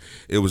wrestling.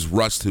 It was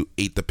Rust who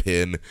ate the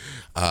pin.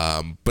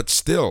 But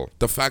still,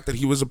 the fact that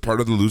he was a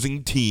part of the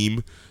losing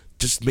team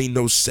just made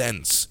no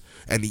sense.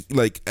 And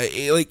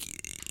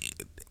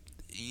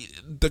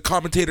the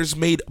commentators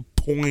made a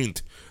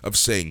point of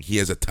saying he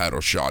has a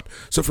title shot.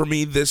 So for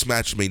me, this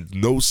match made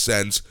no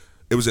sense.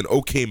 It was an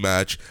okay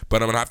match, but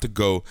I'm going to have to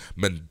go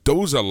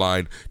Mendoza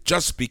line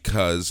just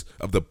because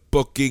of the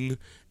booking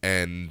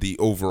and the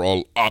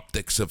overall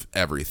optics of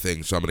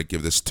everything. So I'm going to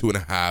give this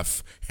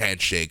 2.5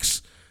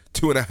 handshakes,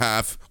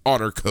 2.5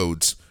 honor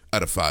codes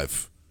out of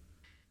 5.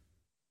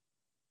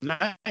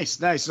 Nice.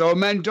 So a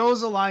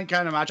Mendoza line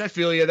kind of match. I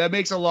feel you. That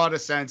makes a lot of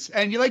sense.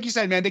 And like you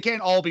said, man, they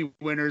can't all be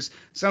winners.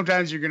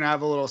 Sometimes you're going to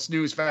have a little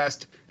snooze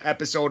fest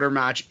episode or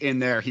match in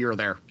there, here or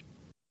there.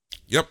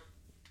 Yep.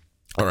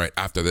 All right.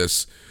 After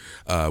this,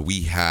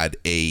 we had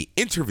a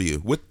interview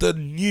with the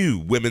new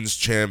women's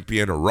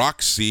champion,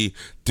 Roxy.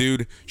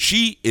 Dude,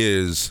 she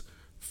is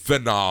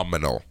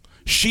phenomenal.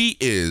 She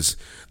is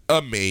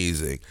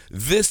amazing.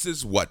 This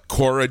is what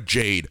Cora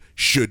Jade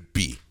should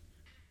be.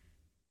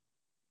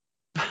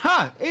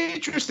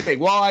 Interesting.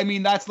 Well, I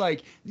mean, that's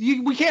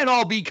we can't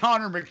all be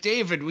Connor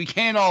McDavid. We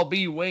can't all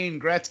be Wayne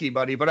Gretzky,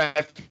 buddy. But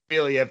I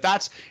feel you. If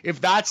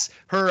that's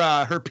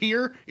her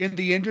peer in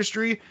the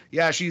industry,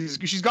 yeah,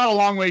 she's got a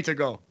long way to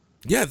go.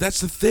 Yeah,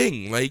 that's the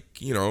thing.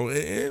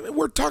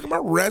 We're talking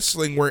about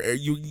wrestling where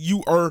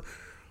you are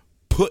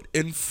put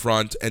in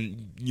front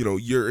and,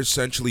 you're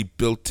essentially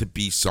built to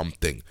be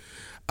something.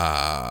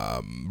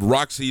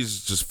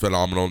 Roxy's just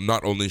phenomenal.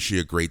 Not only is she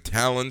a great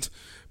talent,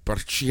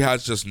 but she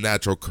has just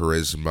natural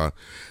charisma.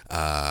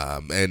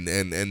 And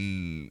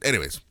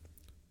anyways,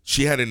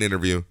 she had an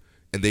interview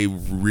and they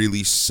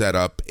really set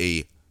up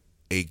a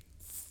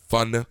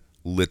fun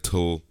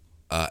little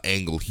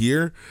angle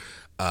here.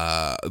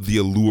 The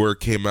Allure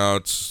came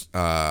out,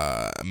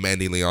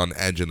 Mandy Leon,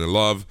 Angela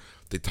Love.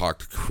 They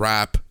talked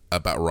crap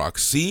about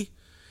Roxy,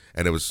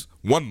 and it was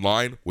one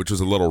line, which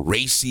was a little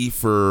racy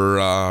for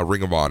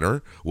Ring of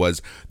Honor,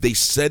 was they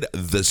said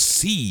the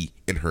C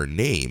in her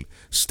name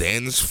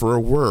stands for a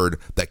word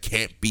that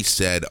can't be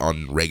said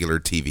on regular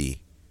TV.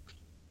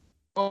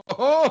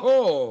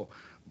 Oh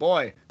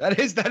boy, that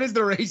is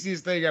the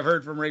raciest thing I've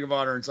heard from Ring of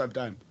Honor in some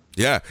time.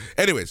 Yeah.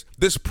 Anyways,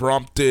 this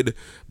prompted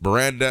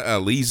Miranda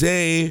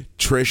Alize,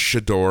 Trish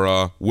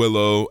Adora,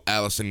 Willow,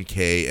 Allison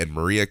Kay, and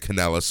Maria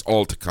Kanellis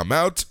all to come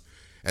out,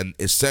 and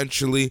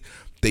essentially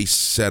they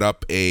set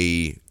up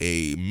a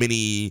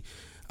mini,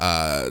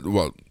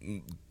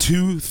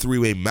 2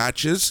 three-way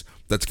matches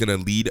that's going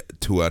to lead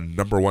to a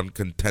number 1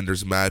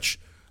 contenders match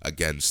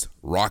against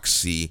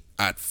Roxy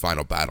at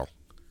Final Battle.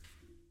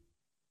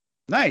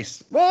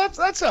 Nice. Well,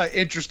 that's an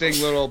interesting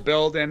little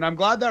build, and I'm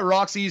glad that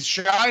Roxy's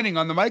shining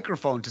on the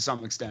microphone to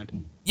some extent.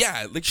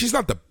 Yeah, she's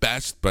not the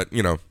best, but,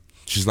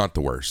 she's not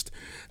the worst.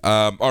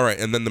 All right,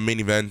 and then the main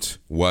event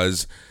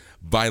was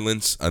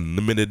Violence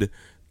Unlimited,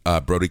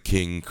 Brody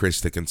King, Chris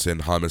Dickinson,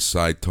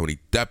 Homicide, Tony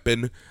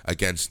Deppen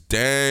against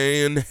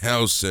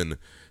Danhausen,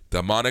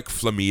 Demonic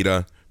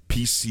Flamita,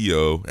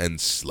 PCO, and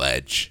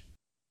Sledge.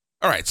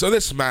 All right, so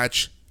this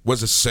match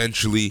was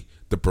essentially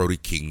the Brody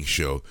King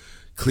show.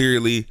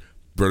 Clearly,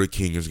 Brody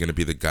King is going to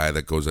be the guy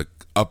that goes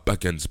up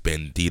against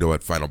Bandito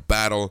at Final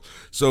Battle.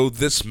 So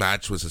this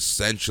match was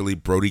essentially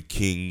Brody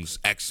King's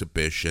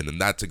exhibition,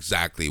 and that's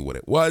exactly what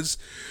it was.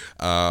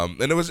 And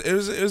it was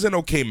an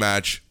okay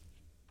match.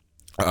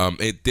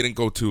 It didn't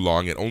go too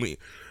long.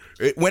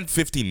 It went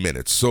 15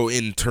 minutes. So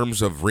in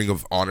terms of Ring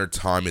of Honor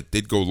time, it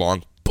did go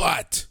long.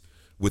 But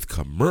with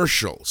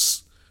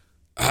commercials.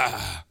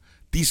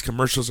 These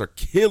commercials are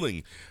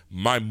killing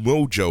my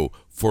mojo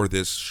for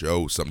this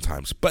show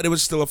sometimes, but it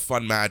was still a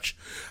fun match.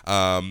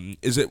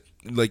 Is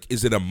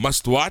it a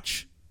must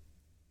watch?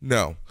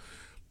 No,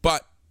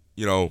 but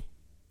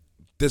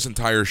this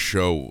entire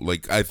show,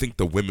 I think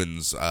the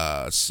women's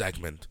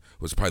segment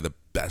was probably the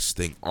best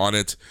thing on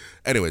it.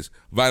 Anyways,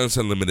 Violence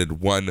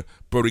Unlimited won.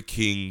 Brody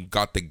King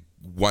got the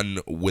one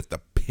with the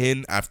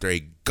pin after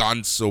a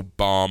Gonzo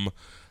bomb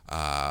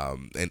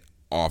and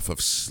off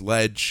of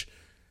Sledge.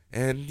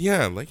 And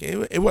yeah,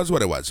 it was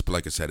what it was. But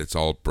like I said, it's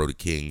all Brody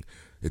King.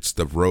 It's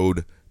the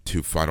road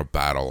to Final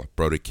Battle.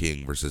 Brody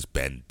King versus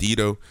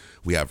Bandito.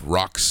 We have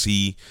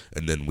Roxy,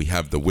 and then we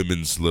have the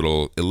women's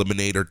little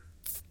eliminator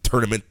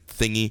tournament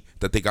thingy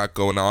that they got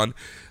going on.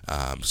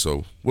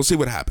 So we'll see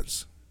what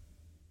happens.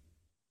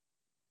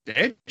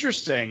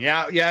 Interesting.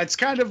 Yeah. It's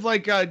kind of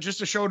like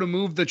just a show to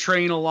move the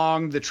train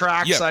along the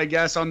tracks, I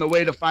guess, on the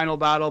way to Final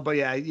Battle. But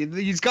yeah,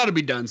 it's got to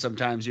be done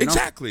sometimes.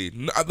 Exactly.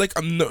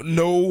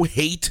 No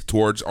hate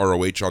towards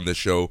ROH on this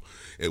show.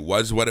 It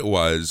was what it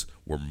was.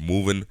 We're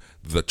moving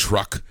the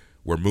truck.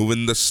 We're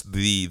moving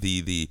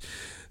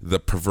the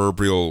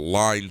proverbial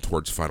line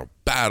towards Final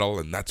Battle,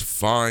 and that's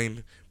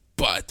fine.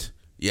 But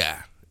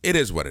yeah, it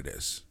is what it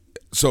is.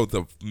 So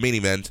the main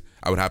event,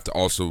 I would have to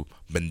also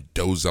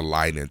Mendoza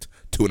line it.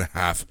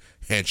 2.5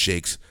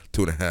 handshakes,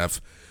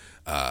 2.5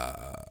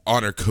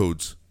 honor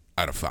codes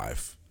out of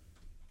 5.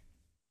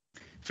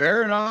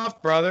 Fair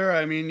enough, brother.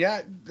 I mean,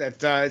 yeah,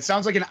 that it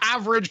sounds like an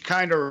average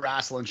kind of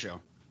wrestling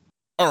show.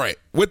 All right.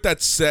 With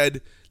that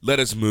said, let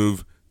us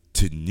move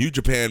to New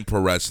Japan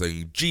Pro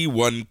Wrestling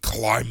G1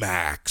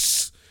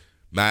 Climax.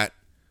 Matt,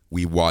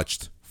 we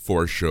watched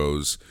 4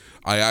 shows.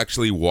 I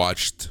actually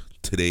watched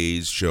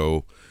today's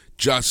show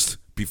just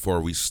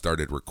before we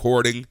started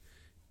recording.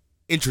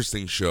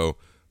 Interesting show.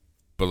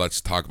 But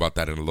let's talk about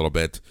that in a little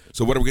bit.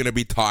 So what are we going to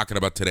be talking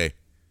about today?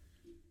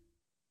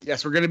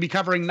 Yes, we're going to be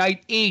covering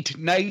Night 8,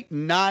 Night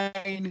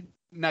 9,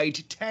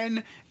 Night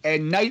 10,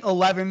 and Night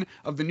 11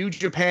 of the New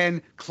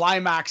Japan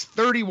Climax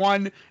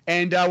 31.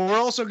 And we're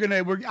also going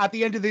to, at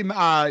the end of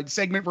the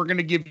segment, we're going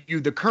to give you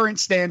the current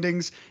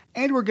standings,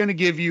 and we're going to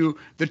give you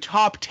the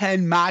top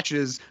 10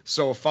 matches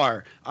so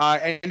far.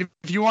 And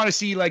if you want to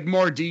see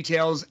more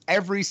details,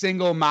 every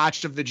single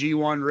match of the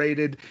G1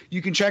 rated,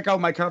 you can check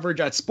out my coverage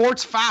at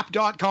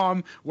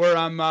sportsfap.com, where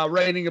I'm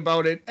writing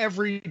about it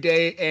every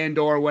day and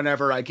or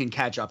whenever I can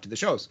catch up to the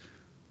shows.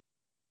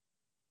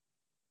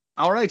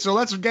 All right, so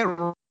let's get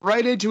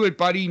right into it,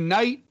 buddy.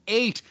 Night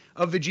 8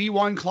 of the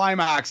G1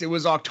 Climax. It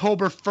was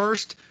October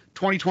 1st,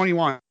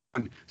 2021.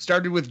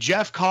 Started with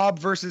Jeff Cobb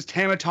versus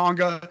Tama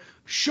Tonga.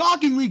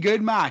 Shockingly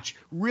good match.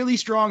 Really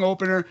strong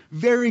opener.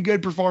 Very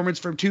good performance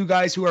from two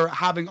guys who are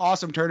having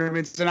awesome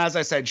tournaments. And as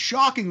I said,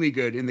 shockingly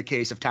good in the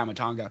case of Tama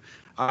Tonga.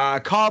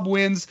 Cobb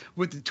wins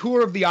with the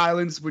Tour of the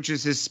Islands, which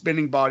is his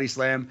spinning body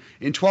slam,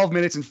 in 12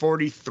 minutes and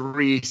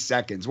 43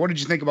 seconds. What did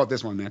you think about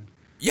this one, man?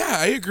 Yeah,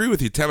 I agree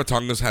with you. Tama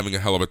Tonga's having a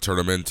hell of a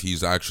tournament.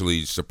 He's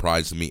actually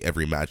surprised me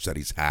every match that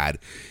he's had.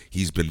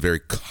 He's been very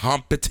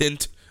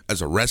competent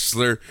as a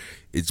wrestler.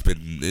 He's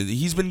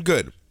been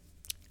good.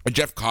 And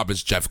Jeff Cobb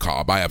is Jeff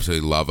Cobb. I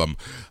absolutely love him.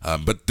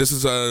 But this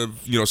is a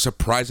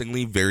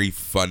surprisingly very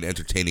fun,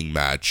 entertaining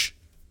match.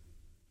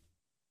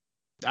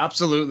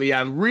 Absolutely,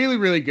 yeah, really,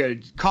 really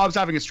good. Cobb's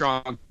having a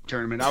strong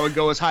tournament. I would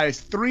go as high as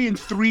 3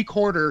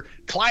 3/4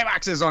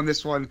 climaxes on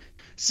this one.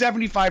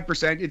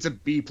 75%. It's a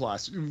B+.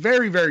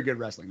 Very, very good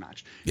wrestling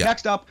match. Yeah.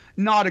 Next up,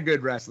 not a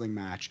good wrestling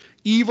match.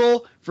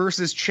 Evil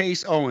versus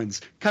Chase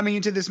Owens. Coming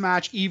into this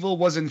match, Evil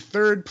was in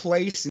 3rd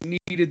place and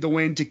needed the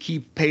win to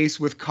keep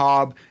pace with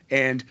Cobb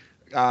and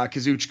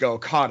Kazuchika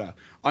Okada.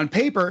 On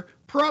paper,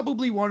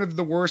 probably one of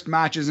the worst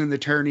matches in the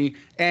tourney,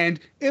 and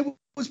it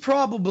was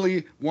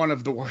probably one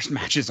of the worst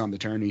matches on the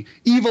tourney.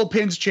 Evil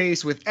pins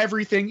Chase with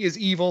Everything is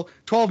Evil,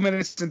 12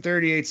 minutes and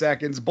 38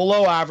 seconds.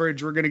 Below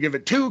average. We're going to give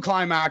it 2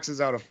 climaxes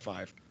out of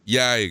 5.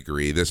 Yeah, I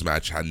agree. This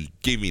match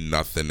gave me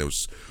nothing.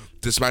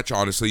 This match,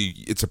 honestly,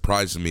 it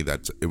surprises me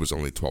that it was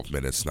only 12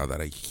 minutes now that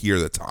I hear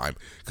the time,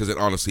 because it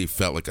honestly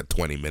felt like a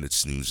 20-minute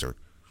snoozer.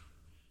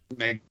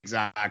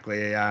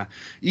 Exactly. Yeah.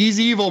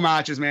 Easy Evil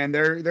matches, man.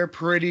 They're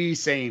pretty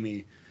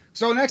samey.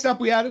 So next up,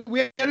 we had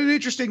an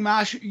interesting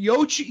match: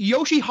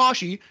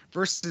 Yoshihashi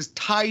versus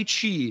Tai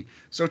Chi.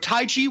 So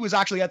Tai Chi was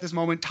actually at this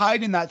moment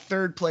tied in that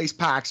 3rd place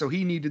pack, so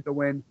he needed the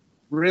win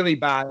really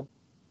bad.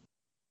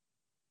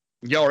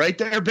 Yo, right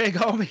there, big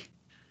homie.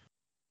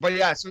 But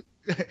yeah, so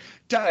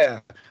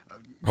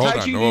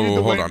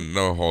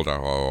Hold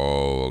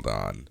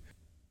on.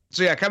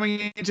 So yeah,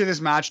 coming into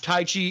this match,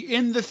 Tai Chi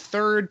in the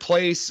 3rd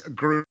place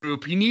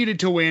group. He needed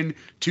to win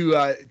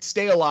to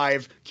stay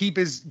alive, keep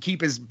his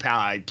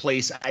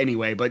place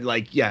anyway. But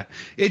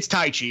it's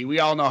Tai Chi.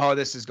 We all know how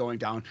this is going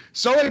down.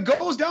 So it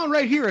goes down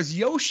right here as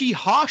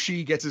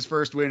Yoshihashi gets his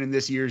first win in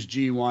this year's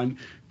G1,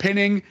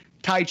 pinning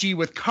Tai Chi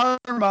with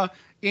Karma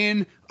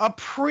in a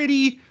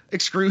pretty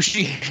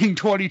excruciating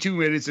 22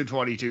 minutes and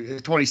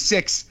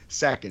 26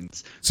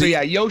 seconds. So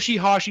yeah,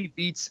 Yoshihashi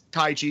beats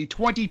Tai Chi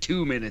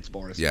 22 minutes,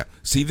 Boris. Yeah.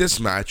 See, this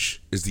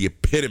match is the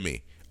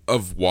epitome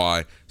of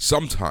why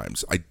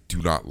sometimes I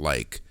do not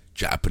like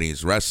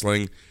Japanese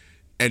wrestling,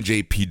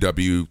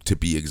 NJPW to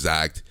be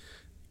exact.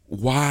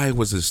 Why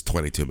was this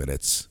 22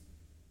 minutes?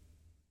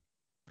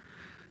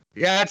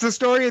 Yeah, it's the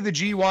story of the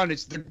G1.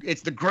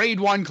 It's the grade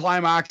 1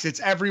 climax. It's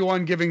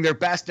everyone giving their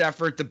best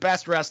effort, the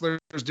best wrestlers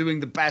doing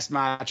the best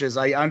matches.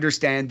 I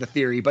understand the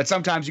theory, but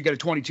sometimes you get a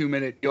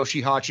 22-minute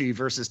Yoshihachi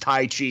versus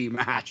Tai Chi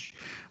match,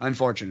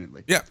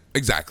 unfortunately. Yeah,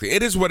 exactly.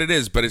 It is what it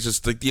is, but it's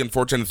just like the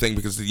unfortunate thing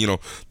because,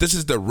 this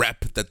is the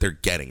rep that they're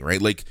getting,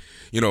 right? Like,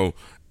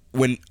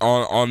 when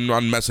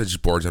on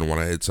message boards and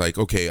whatnot, it's like,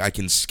 okay, I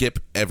can skip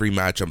every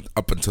match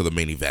up until the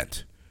main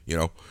event,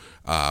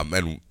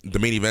 and the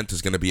main event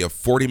is going to be a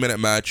 40-minute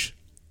match.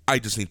 I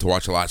just need to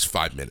watch the last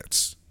 5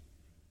 minutes.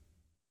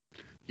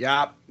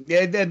 Yeah,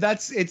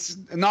 it's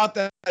not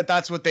that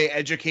that's what they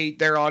educate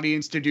their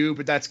audience to do,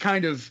 but that's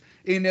kind of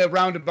in a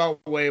roundabout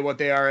way what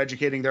they are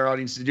educating their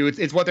audience to do.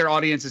 It's what their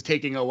audience is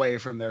taking away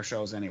from their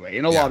shows anyway,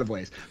 in a lot of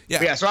ways.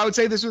 Yeah. So I would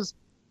say this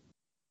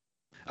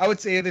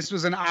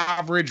was an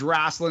average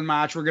wrestling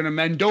match. We're going to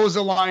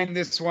Mendoza line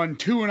this one,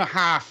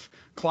 2.5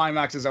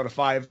 climaxes out of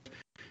 5.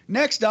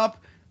 Next up,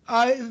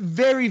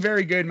 very,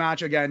 very good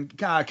match again.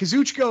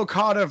 Kazuchika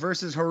Okada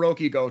versus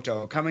Hiroki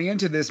Goto. Coming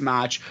into this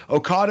match,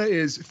 Okada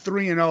is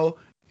 3-0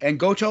 and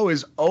Goto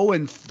is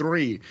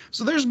 0-3.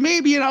 So there's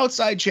maybe an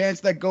outside chance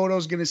that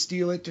Goto's going to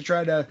steal it to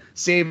try to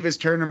save his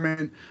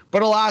tournament.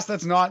 But alas,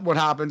 that's not what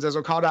happens, as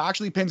Okada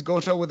actually pins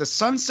Goto with a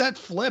sunset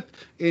flip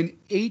in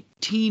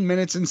 18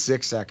 minutes and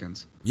 6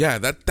 seconds. Yeah,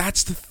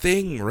 that's the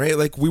thing, right?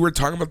 Like, we were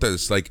talking about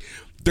this. Like,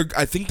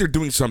 I think they're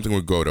doing something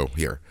with Goto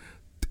here.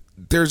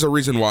 There's a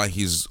reason why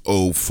he's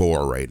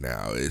 0-4 right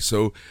now.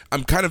 So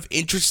I'm kind of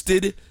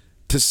interested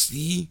to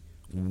see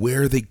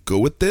where they go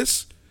with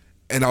this,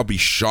 and I'll be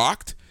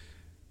shocked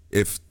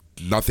if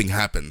nothing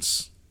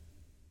happens.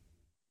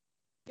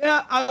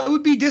 Yeah, I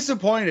would be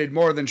disappointed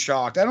more than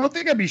shocked. I don't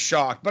think I'd be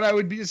shocked, but I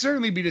would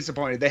certainly be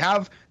disappointed. They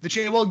have the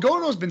chance. Well,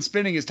 Goto's been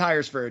spinning his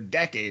tires for a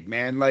decade,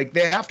 man. Like,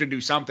 they have to do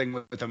something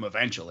with him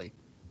eventually.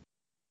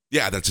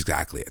 Yeah, that's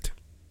exactly it.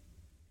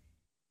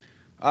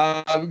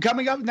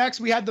 Coming up next,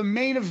 we had the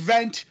main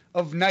event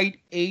of night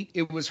 8.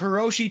 It was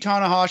Hiroshi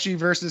Tanahashi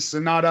versus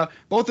Sanada.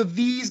 Both of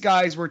these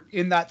guys were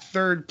in that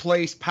third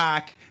place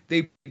pack.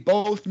 They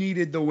both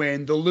needed the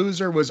win. The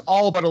loser was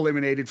all but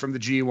eliminated from the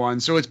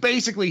G1. So it's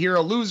basically here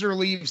a loser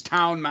leaves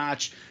town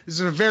match. This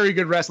is a very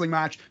good wrestling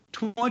match.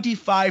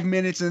 25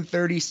 minutes and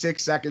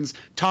 36 seconds.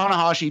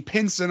 Tanahashi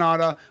pins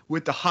Sanada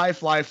with the high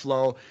fly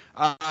flow.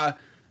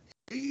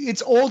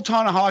 It's old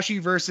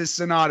Tanahashi versus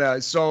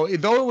Sanada. So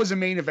though it was a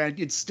main event,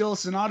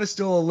 Sanada's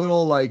still a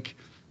little like,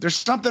 there's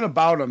something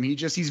about him.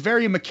 He's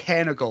very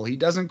mechanical. He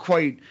doesn't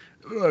quite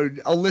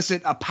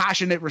elicit a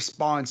passionate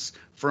response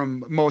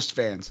from most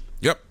fans.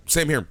 Yep,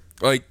 same here.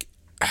 Like,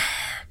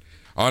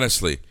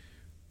 honestly,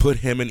 put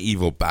him and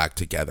Evil back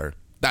together.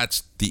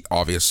 That's the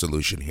obvious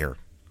solution here.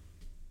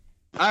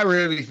 I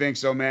really think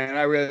so, man.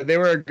 They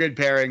were a good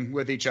pairing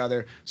with each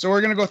other. So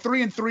we're going to go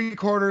 3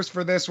 3/4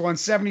 for this one,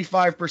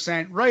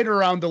 75%, right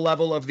around the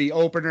level of the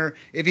opener.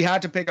 If you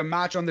had to pick a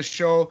match of the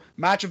show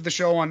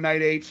on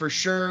night 8, for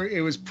sure,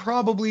 it was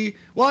probably,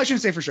 well, I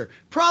shouldn't say for sure,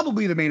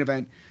 probably the main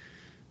event.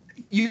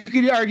 You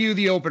could argue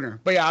the opener,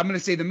 but yeah, I'm going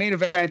to say the main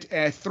event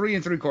at 3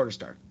 3/4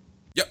 star.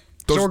 Yep.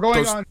 So we're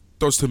going on.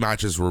 Those two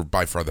matches were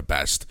by far the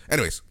best.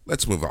 Anyways,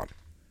 let's move on.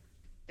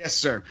 Yes,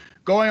 sir.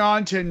 Going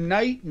on to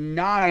night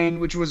 9,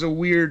 which was a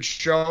weird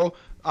show.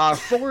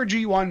 4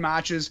 G1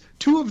 matches,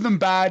 2 of them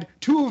bad,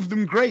 2 of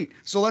them great.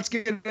 So let's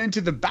get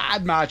into the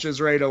bad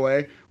matches right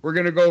away. We're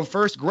going to go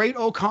first, Great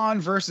Okan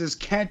versus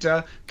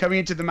Kenta. Coming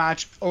into the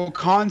match,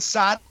 Okan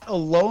sat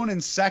alone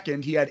in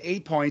second. He had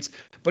 8 points,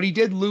 but he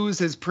did lose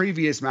his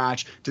previous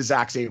match to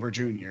Zack Sabre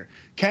Jr.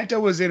 Kenta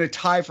was in a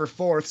tie for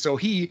 4th, so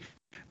he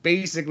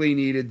basically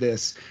needed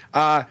this.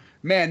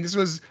 Man, this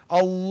was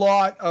a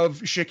lot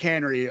of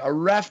chicanery. A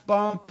ref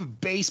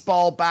bump,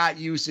 baseball bat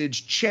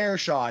usage, chair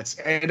shots,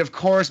 and of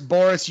course,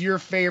 Boris, your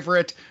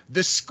favorite,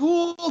 the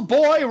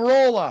schoolboy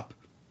roll-up.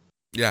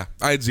 Yeah,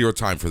 I had 0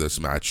 time for this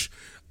match.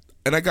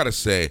 And I gotta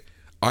say,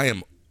 I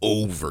am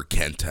over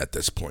Kenta at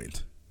this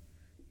point.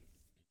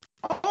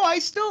 Oh, I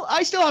still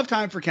have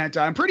time for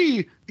Kenta. I'm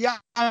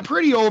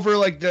pretty over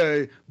like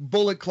the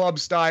Bullet Club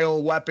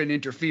style weapon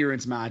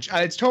interference match.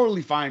 It's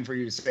totally fine for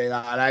you to say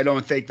that. I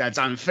don't think that's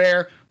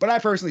unfair, but I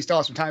personally still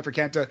have some time for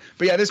Kenta.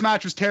 But yeah, this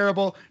match was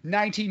terrible.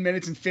 19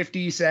 minutes and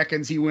 50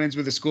 seconds. He wins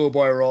with a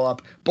schoolboy roll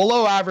up.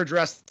 Below average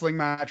wrestling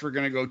match. We're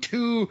going to go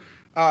 2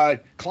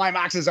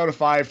 climaxes out of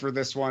 5 for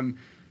this one.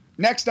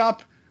 Next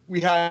up,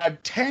 we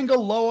had Tanga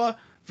Loa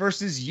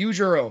versus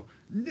Yujiro.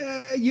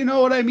 You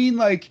know what I mean?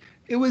 Like,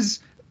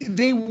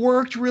 they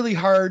worked really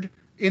hard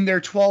in their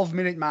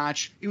 12-minute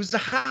match. It was a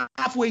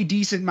halfway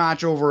decent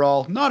match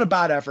overall. Not a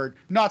bad effort.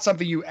 Not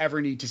something you ever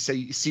need to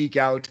seek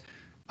out.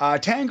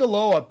 Tanga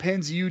Loa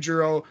pins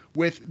Yujiro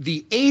with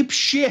the ape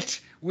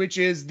shit, which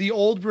is the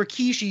old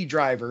Rikishi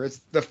driver. It's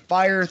the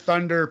Fire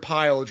Thunder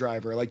pile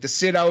driver, like the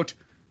sit-out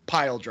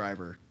pile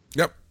driver.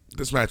 Yep.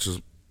 This match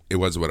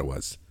was what it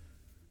was.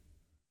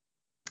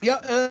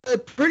 Yeah,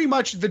 pretty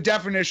much the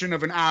definition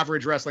of an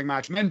average wrestling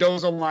match.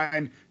 Mendoza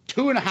line,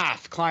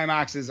 2.5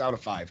 climaxes out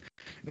of 5.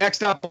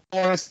 Next up on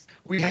us,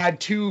 we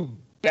had 2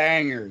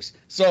 bangers.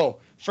 So,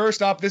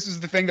 first up, this is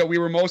the thing that we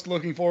were most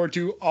looking forward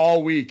to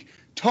all week.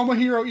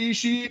 Tomohiro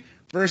Ishii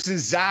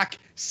versus Zack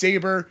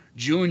Sabre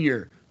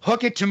Jr.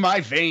 Hook it to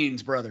my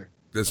veins, brother.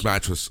 This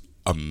match was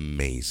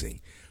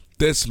amazing.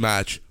 This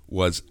match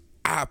was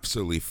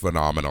absolutely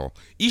phenomenal.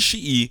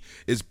 Ishii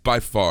is by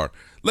far,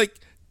 like,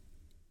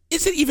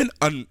 is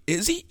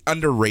he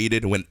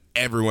underrated when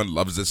everyone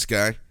loves this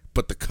guy,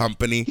 but the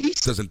company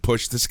doesn't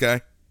push this guy?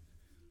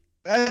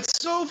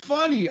 That's so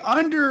funny.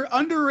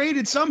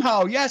 Underrated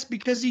somehow. Yes,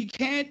 because he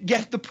can't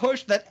get the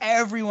push that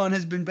everyone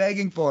has been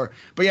begging for.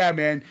 But yeah,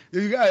 man,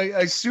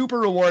 a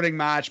super rewarding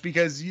match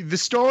because the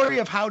story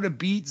of how to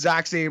beat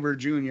Zack Sabre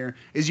Jr.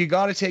 is you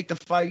got to take the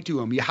fight to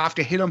him. You have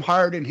to hit him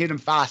hard and hit him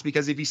fast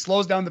because if he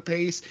slows down the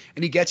pace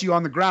and he gets you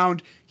on the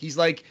ground, he's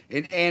like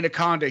an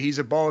anaconda. He's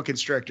a boa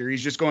constrictor.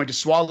 He's just going to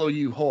swallow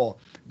you whole.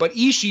 But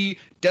Ishii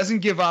doesn't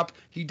give up.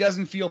 He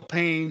doesn't feel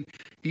pain.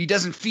 He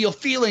doesn't feel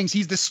feelings.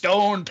 He's the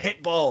stone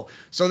pit bull.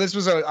 So this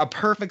was a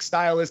perfect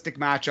stylistic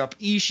matchup.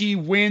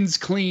 Ishii wins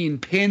clean,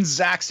 pins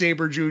Zack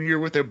Sabre Jr.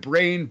 with a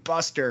brain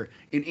buster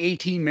in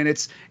 18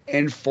 minutes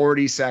and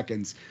 40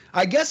 seconds.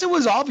 I guess it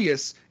was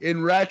obvious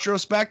in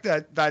retrospect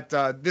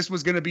that this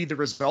was going to be the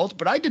result,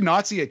 but I did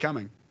not see it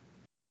coming.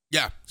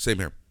 Yeah, same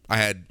here.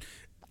 I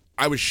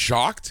was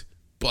shocked,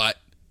 but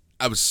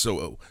I was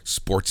so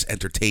sports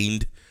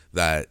entertained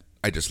that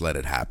I just let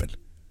it happen.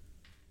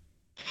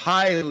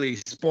 Highly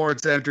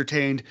sports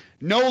entertained.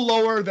 No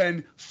lower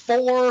than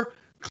 4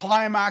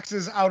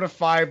 climaxes out of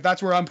 5.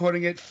 That's where I'm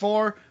putting it.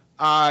 4,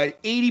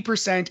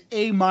 80%,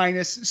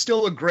 A-.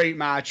 Still a great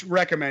match.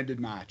 Recommended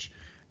match.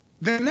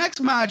 The next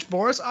match,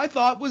 Boris, I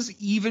thought was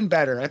even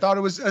better. I thought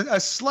it was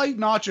a slight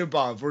notch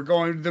above. We're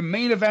going to the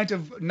main event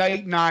of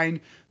Night 9,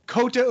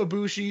 Kota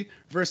Ibushi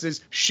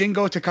versus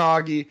Shingo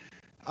Takagi.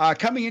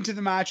 Coming into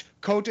the match,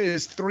 Kota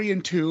is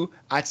 3-2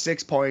 at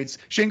 6 points.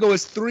 Shingo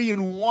is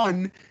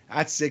 3-1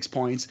 at 6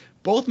 points.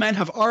 Both men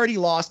have already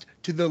lost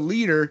to the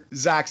leader,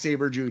 Zack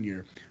Sabre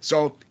Jr.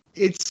 So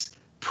it's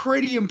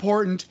pretty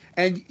important,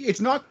 and it's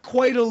not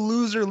quite a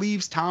loser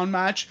leaves town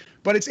match,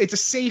 but it's a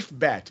safe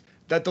bet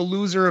that the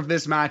loser of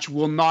this match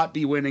will not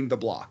be winning the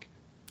block.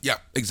 Yeah,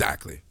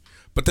 exactly.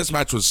 But this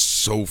match was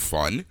so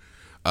fun.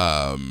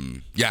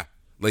 Yeah,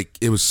 like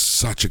it was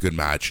such a good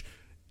match.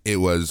 It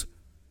was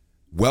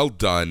well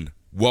done,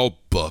 well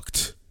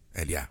booked,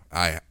 and yeah,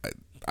 I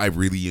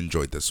really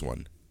enjoyed this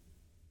one.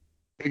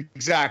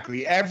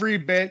 Exactly. Every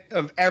bit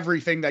of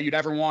everything that you'd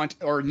ever want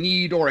or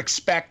need or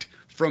expect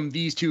from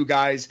these two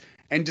guys.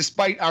 And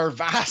despite our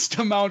vast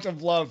amount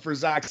of love for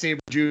Zack Sabre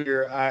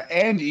Jr.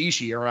 And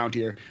Ishii around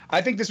here,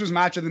 I think this was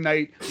match of the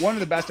night, one of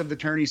the best of the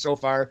tourney so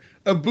far.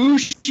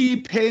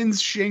 Ibushi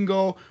pins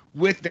Shingo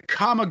with the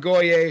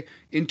Kamigoye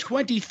in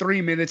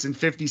 23 minutes and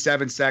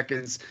 57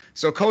 seconds.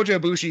 So Kota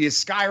Ibushi is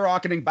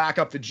skyrocketing back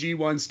up the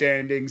G1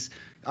 standings.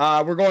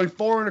 We're going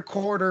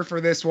 4.25 for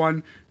this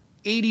one.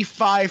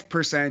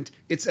 85%.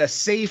 It's a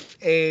safe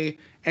A,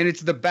 and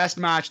it's the best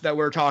match that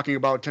we're talking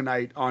about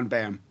tonight on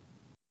BAM.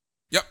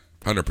 Yep,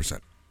 100%.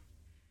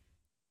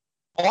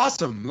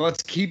 Awesome.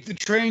 Let's keep the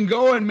train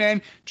going,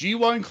 man.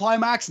 G1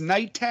 Climax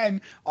Night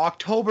 10,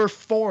 October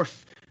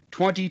 4th,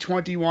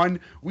 2021.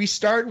 We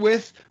start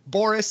with,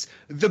 Boris,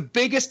 the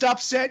biggest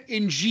upset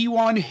in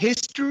G1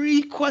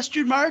 history, ?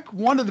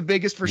 One of the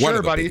biggest for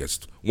sure, buddy.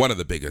 One of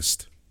the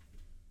biggest.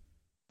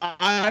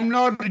 I'm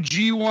not a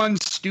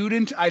G1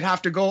 student. I'd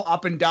have to go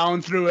up and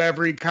down through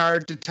every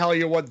card to tell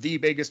you what the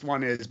biggest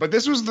one is. But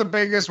this was the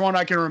biggest one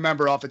I can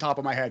remember off the top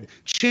of my head.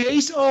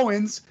 Chase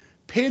Owens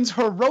pins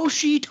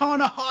Hiroshi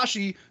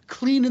Tanahashi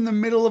clean in the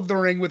middle of the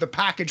ring with a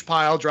package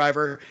pile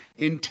driver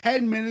in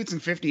 10 minutes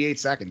and 58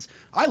 seconds.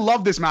 I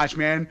love this match,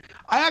 man.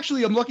 I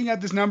actually am looking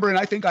at this number and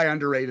I think I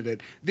underrated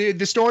it.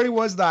 The story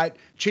was that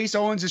Chase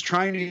Owens is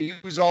trying to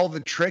use all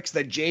the tricks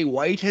that Jay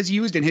White has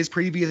used in his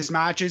previous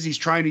matches. He's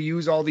trying to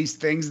use all these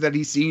things that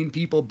he's seen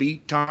people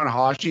beat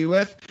Tanahashi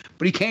with,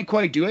 but he can't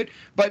quite do it.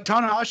 But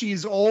Tanahashi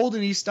is old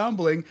and he's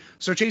stumbling,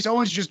 so Chase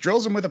Owens just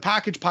drills him with a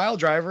package pile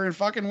driver and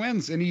fucking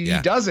wins. And he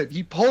does it.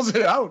 He pulls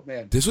it out,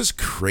 man. This was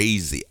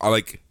crazy.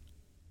 I'm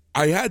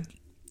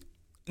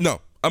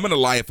going to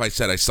lie if I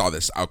said I saw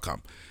this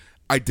outcome.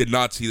 I did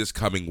not see this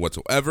coming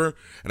whatsoever.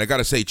 And I got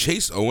to say,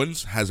 Chase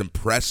Owens has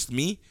impressed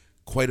me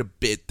quite a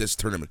bit this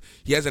tournament.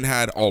 He hasn't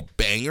had all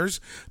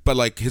bangers, but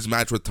like his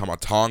match with Tama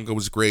Tonga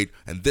was great.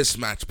 And this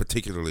match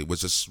particularly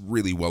was just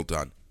really well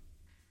done.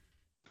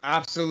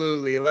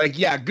 Absolutely.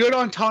 Good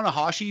on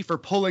Tanahashi for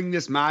pulling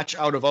this match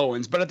out of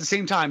Owens. But at the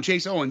same time,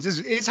 Chase Owens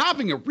is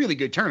having a really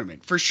good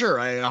tournament. For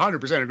sure. I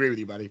 100% agree with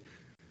you, buddy.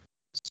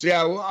 So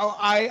yeah,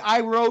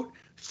 I wrote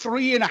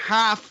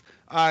 3.5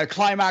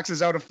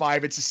 climaxes out of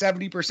 5. It's a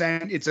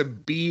 70%. It's a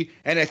B,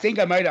 and I think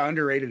I might have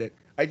underrated it.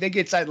 I think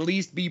it's at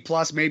least B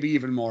plus, maybe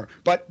even more.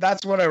 But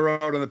that's what I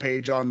wrote on the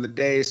page on the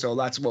day, so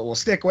that's what we'll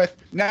stick with.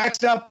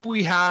 Next up,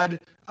 we had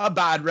a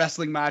bad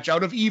wrestling match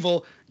out of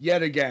Evil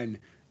yet again.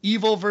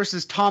 Evil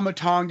versus Tama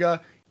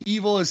Tonga.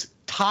 Evil is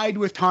tied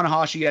with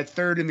Tanahashi at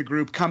third in the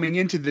group coming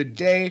into the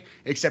day,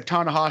 except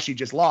Tanahashi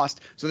just lost.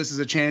 So this is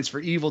a chance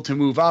for Evil to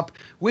move up,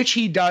 which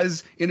he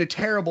does in a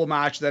terrible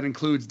match that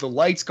includes the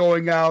lights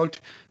going out,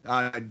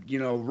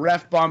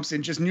 ref bumps,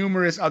 and just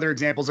numerous other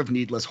examples of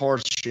needless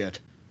horse shit.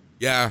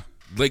 Yeah,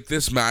 like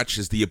this match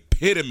is the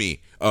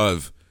epitome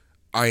of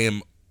I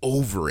am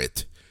over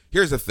it.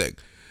 Here's the thing.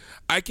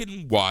 I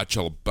can watch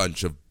a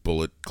bunch of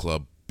Bullet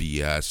Club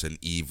BS and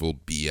Evil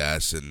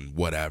BS and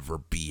whatever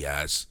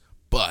BS,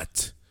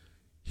 but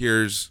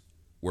here's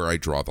where I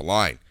draw the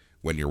line.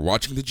 When you're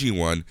watching the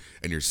G1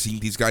 and you're seeing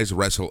these guys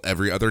wrestle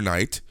every other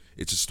night,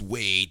 it's just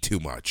way too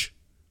much.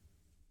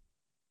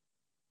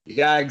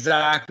 Yeah,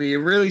 exactly. It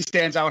really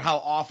stands out how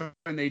often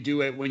they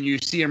do it when you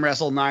see him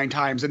wrestle 9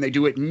 times and they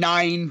do it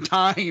 9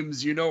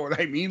 times. You know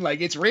what I mean? Like,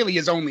 it's really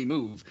his only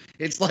move.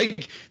 It's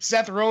like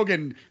Seth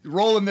Rogen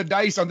rolling the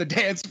dice on the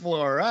dance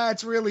floor.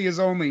 It's really his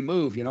only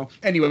move, you know?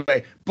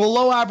 Anyway,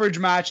 below average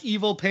match,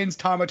 Evil pins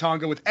Tama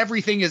Tonga with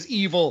Everything is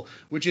Evil,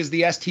 which is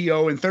the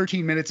STO in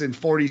 13 minutes and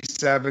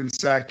 47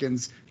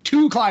 seconds.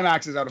 2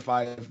 climaxes out of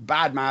 5.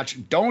 Bad match.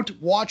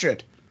 Don't watch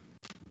it.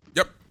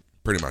 Yep,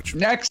 pretty much.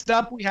 Next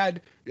up, we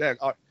had...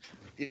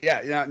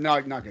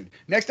 not good.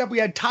 Next up, we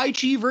had Tai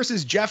Chi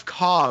versus Jeff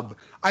Cobb.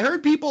 I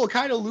heard people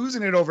kind of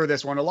losing it over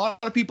this one. A lot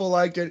of people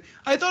liked it.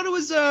 I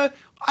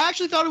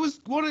actually thought it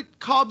was one of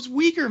Cobb's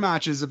weaker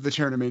matches of the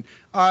tournament.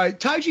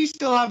 Tai Chi's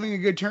still having a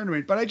good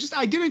tournament, but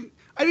I didn't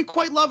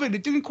quite love it.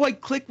 It didn't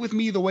quite click with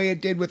me the way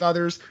it did with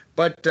others.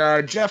 But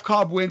Jeff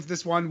Cobb wins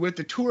this one with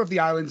the Tour of the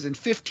Islands in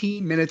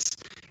 15 minutes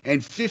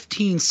and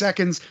 15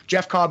 seconds.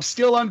 Jeff Cobb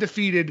still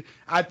undefeated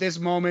at this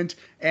moment.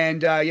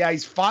 And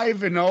he's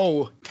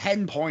 5-0,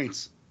 10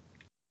 points.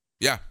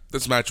 Yeah,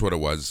 this match what it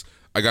was.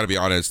 I gotta be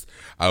honest,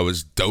 I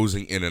was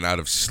dozing in and out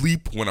of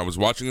sleep when I was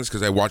watching this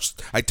because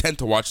I tend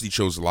to watch these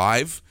shows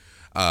live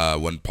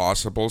when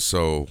possible.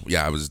 So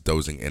yeah, I was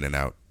dozing in and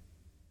out.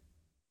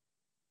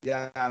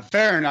 Yeah,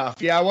 fair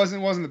enough. Yeah, it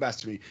wasn't the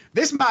best to me.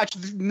 This match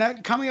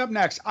coming up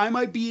next, I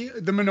might be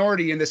the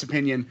minority in this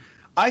opinion.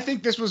 I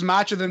think this was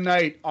match of the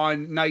night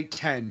on night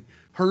 10.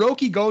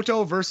 Hiroki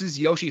Goto versus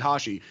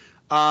Yoshihashi.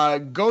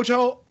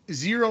 Goto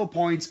 0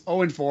 points,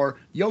 0-4.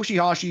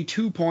 Yoshihashi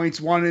 2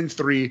 points,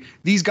 1-3.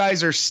 These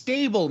guys are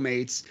stable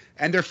mates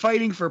and they're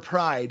fighting for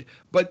pride,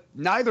 but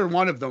neither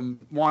one of them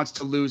wants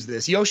to lose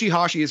this.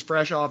 Yoshihashi is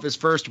fresh off his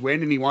first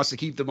win and he wants to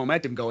keep the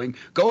momentum going.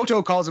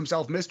 Goto calls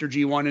himself Mr.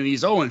 G1 and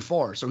he's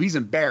 0-4, so he's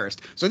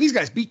embarrassed. So these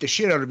guys beat the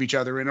shit out of each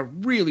other in a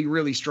really,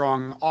 really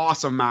strong,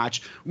 awesome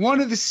match.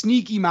 One of the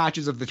sneaky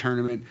matches of the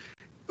tournament.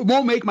 It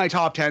won't make my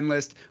top 10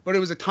 list, but it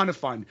was a ton of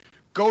fun.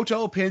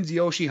 Goto pins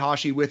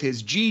Yoshihashi with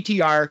his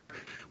GTR,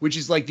 which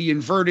is like the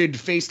inverted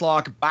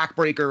facelock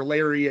backbreaker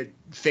lariat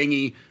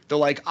thingy, the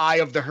like Eye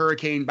of the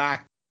Hurricane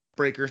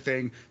backbreaker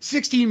thing.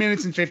 16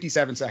 minutes and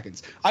 57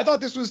 seconds. I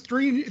thought this was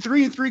 3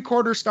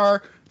 3/4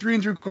 star, 3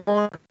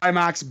 3/4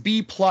 IMAX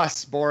B+,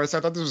 Boris. I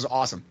thought this was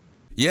awesome.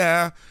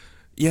 Yeah,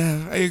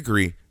 I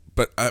agree.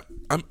 But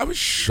I was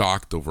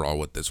shocked overall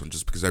with this one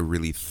just because I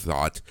really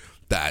thought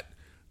that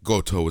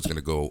Goto was going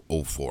to go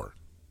 0-4.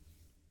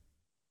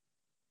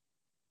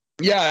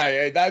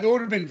 Yeah, that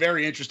would have been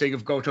very interesting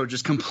if Goto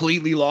just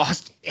completely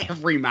lost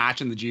every match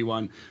in the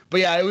G1.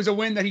 But yeah, it was a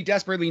win that he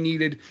desperately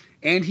needed,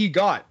 and he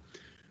got.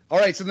 All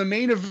right, so the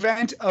main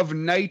event of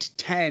night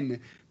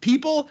 10.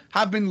 People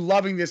have been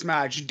loving this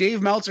match.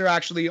 Dave Meltzer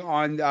actually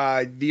on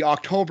the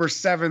October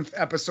 7th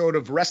episode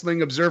of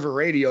Wrestling Observer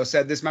Radio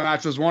said this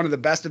match was one of the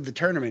best of the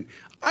tournament.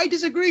 I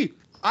disagree.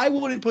 I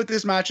wouldn't put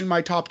this match in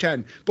my top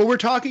 10, but we're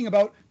talking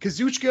about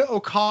Kazuchika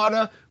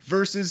Okada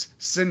versus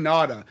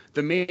Sonata,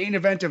 the main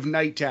event of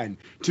night 10.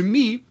 To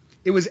me,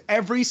 it was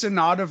every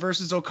Sonata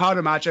versus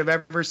Okada match I've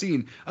ever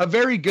seen. A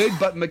very good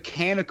but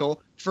mechanical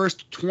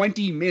first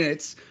 20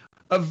 minutes,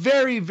 a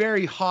very,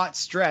 very hot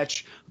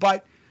stretch,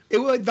 but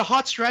the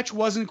hot stretch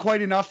wasn't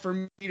quite enough for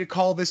me to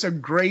call this a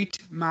great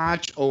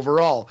match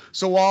overall.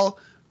 So while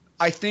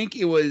I think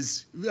it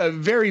was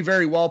very,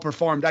 very well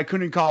performed, I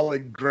couldn't call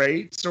it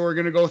great. So we're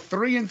going to go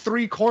 3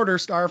 3/4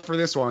 star for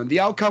this one. The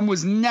outcome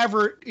was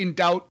never in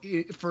doubt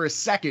for a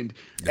second.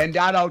 And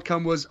that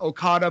outcome was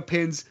Okada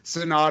pins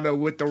Sonata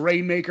with the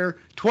Rainmaker.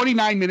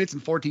 29 minutes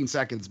and 14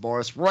 seconds,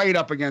 Boris. Right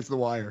up against the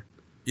wire.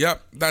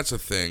 Yep, that's the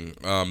thing.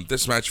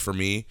 This match for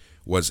me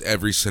was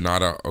every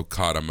Sonata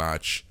Okada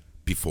match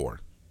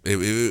before. It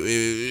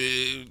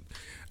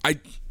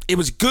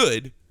was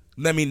good.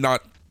 Let me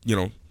not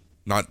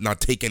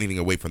take anything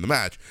away from the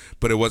match,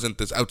 but it wasn't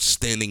this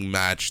outstanding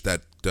match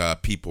that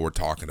people were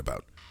talking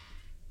about.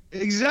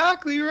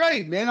 Exactly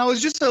right, man. I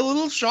was just a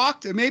little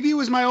shocked. Maybe it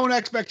was my own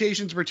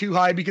expectations were too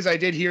high because I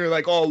did hear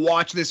like, oh,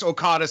 watch this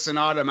Okada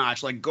Sonata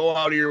match. Like, go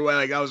out of your way.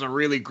 Like, that was a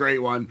really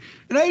great one.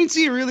 And I didn't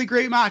see a really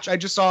great match. I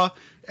just saw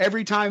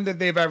every time that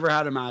they've ever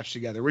had a match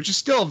together, which is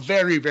still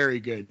very, very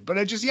good. But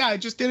it just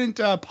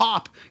didn't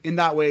pop in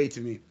that way to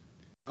me.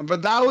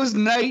 But that was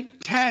night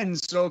 10.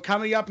 So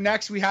coming up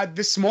next, we had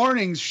this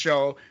morning's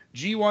show,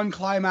 G1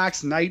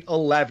 Climax Night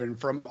 11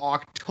 from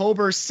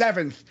October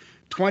 7th,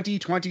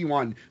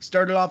 2021.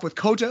 Started off with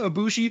Kota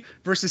Ibushi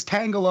versus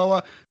Tanga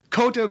Loa.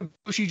 Kota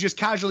Ibushi just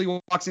casually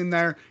walks in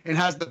there and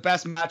has the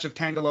best match of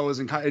Tangaloa's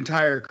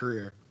entire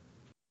career.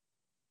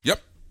 Yep,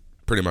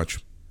 pretty much.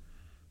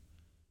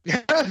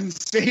 Yeah,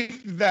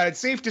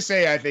 safe to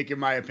say, I think, in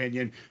my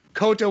opinion.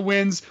 Kota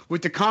wins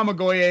with the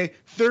Kamigoye,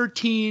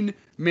 13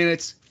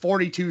 minutes,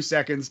 42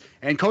 seconds.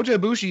 And Kota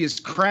Ibushi is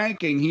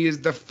cranking. He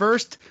is the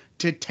first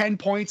to 10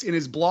 points in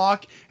his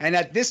block. And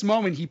at this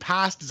moment, he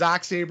passed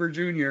Zack Sabre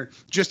Jr.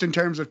 just in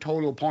terms of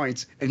total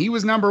points. And he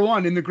was number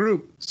one in the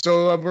group.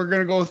 So we're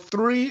going to go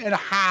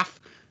 3.5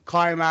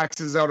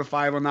 climaxes out of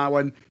 5 on that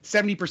one.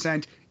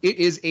 70%. It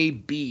is a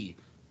B.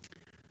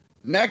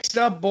 Next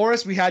up,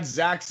 Boris, we had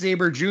Zack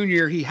Sabre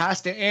Jr. He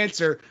has to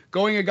answer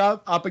going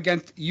up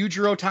against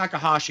Yujiro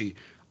Takahashi.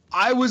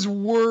 I was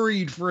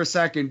worried for a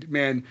second,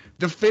 man.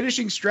 The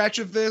finishing stretch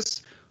of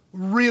this,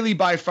 really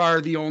by far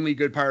the only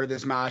good part of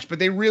this match. But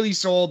they really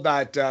sold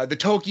that the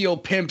Tokyo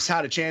Pimps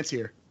had a chance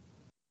here.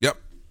 Yep.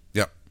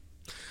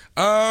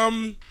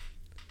 I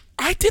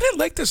didn't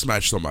like this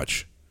match so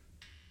much.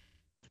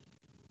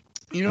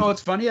 You know,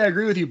 it's funny. I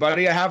agree with you,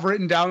 buddy. I have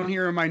written down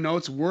here in my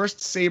notes, worst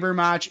Sabre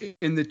match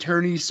in the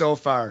tourney so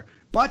far,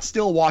 but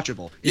still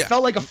watchable. It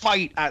felt like a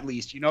fight, at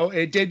least. You know,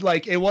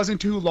 it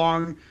wasn't too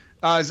long.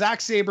 Zack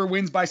Sabre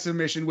wins by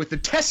submission with the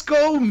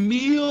Tesco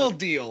Meal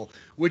Deal,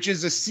 which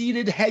is a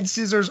seated head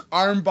scissors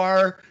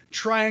armbar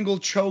triangle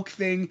choke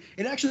thing.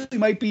 It actually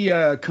might be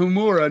a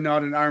Kimura,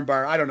 not an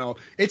armbar. I don't know.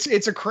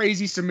 It's a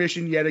crazy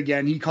submission yet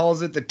again. He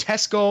calls it the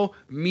Tesco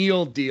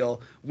Meal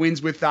Deal.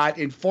 Wins with that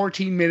in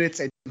 14 minutes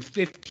and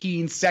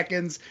 15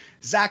 seconds.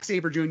 Zack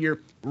Sabre Jr.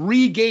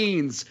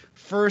 regains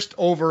first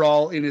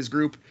overall in his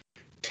group,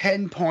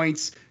 10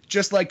 points,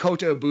 just like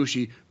Kota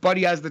Ibushi, but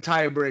he has the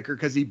tiebreaker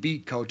because he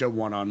beat Kota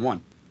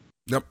one-on-one.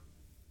 Yep.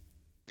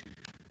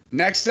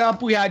 Next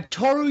up, we had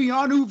Toru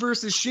Yano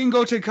versus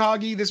Shingo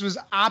Takagi. This was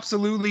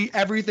absolutely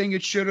everything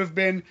it should have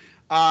been.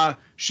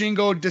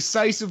 Shingo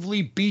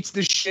decisively beats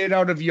the shit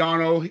out of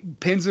Yano,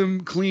 pins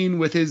him clean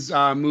with his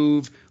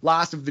move,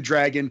 Last of the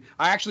Dragon.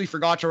 I actually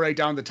forgot to write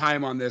down the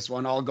time on this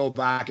one. I'll go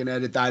back and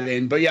edit that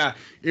in. But yeah,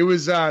 it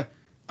was a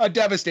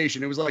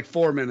devastation. It was like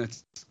 4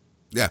 minutes.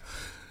 Yeah.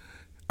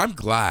 I'm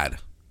glad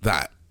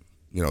that,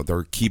 you know,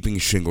 they're keeping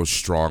Shingo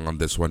strong on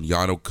this one.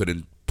 Yano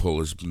couldn't pull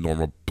his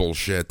normal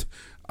bullshit.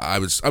 I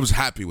was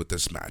happy with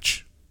this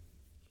match.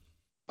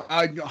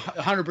 I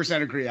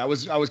 100% agree. I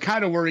was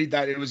kind of worried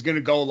that it was going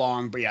to go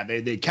long, but yeah,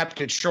 they kept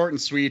it short and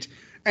sweet.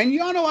 And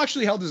Yano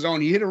actually held his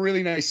own. He hit a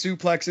really nice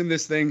suplex in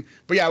this thing.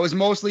 But yeah, it was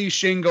mostly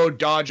Shingo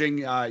dodging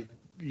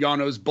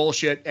Yano's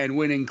bullshit and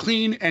winning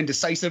clean and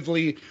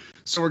decisively.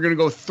 So we're going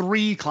to go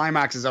 3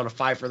 climaxes out of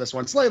 5 for this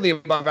one. Slightly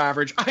above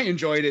average. I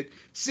enjoyed it.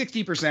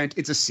 60%.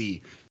 It's a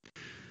C.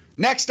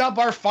 Next up,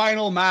 our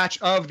final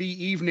match of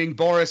the evening.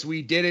 Boris,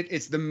 we did it.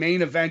 It's the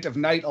main event of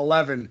night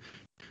 11.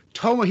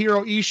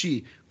 Tomohiro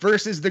Ishii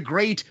versus the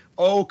great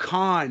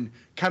O-Khan.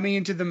 Coming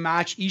into the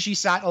match, Ishii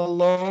sat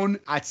alone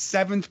at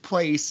 7th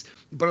place,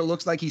 but it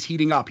looks like he's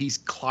heating up. He's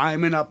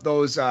climbing up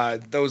those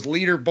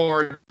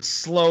leaderboards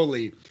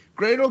slowly.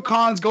 Great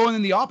O-Khan's going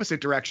in the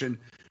opposite direction.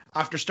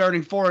 After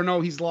starting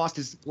 4-0, he's lost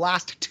his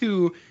last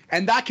 2,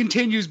 and that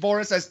continues,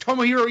 Boris, as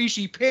Tomohiro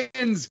Ishii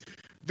pins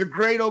the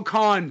great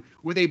O-Khan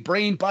with a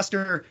brain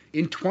buster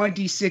in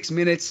 26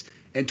 minutes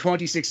and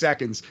 26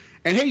 seconds.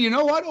 And hey, you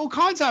know what?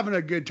 O-Khan's having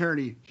a good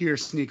tourney here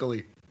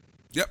sneakily.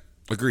 Yep,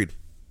 agreed.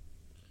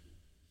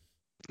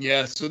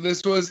 Yeah, so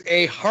this was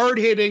a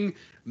hard-hitting,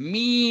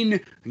 mean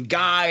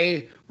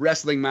guy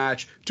wrestling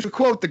match. To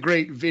quote the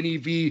great Vinny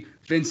V.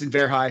 Vincent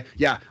Verhey,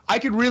 yeah, I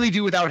could really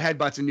do without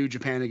headbutts in New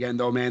Japan again,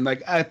 though, man.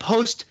 Like,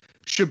 post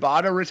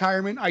Shibata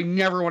retirement, I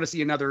never want to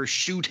see another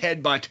shoot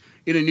headbutt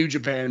in a New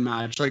Japan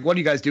match. Like, what are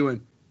you guys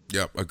doing?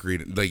 Yep,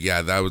 agreed. Like,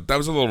 yeah, that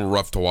was a little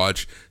rough to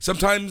watch.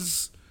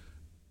 Sometimes,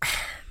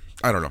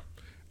 I don't know.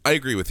 I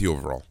agree with you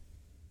overall.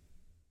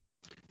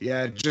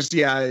 Yeah,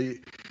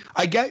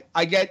 I get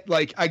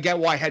why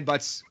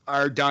headbutts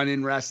are done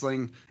in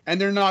wrestling, and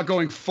they're not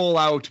going full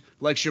out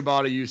like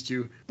Shibata used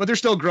to, but they're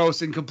still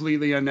gross and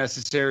completely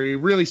unnecessary,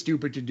 really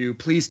stupid to do.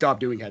 Please stop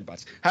doing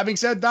headbutts. Having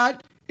said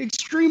that,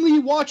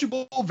 extremely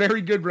watchable, very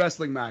good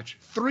wrestling match.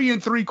 3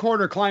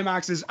 3/4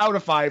 climaxes out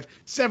of 5,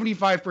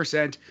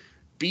 75%,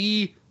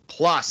 B+.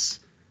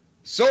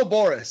 So,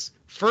 Boris,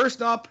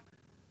 first up,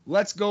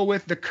 let's go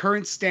with the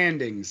current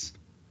standings.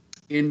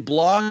 In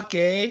Block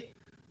A,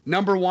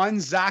 number 1,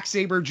 Zack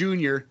Sabre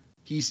Jr.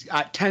 He's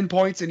at 10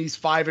 points and he's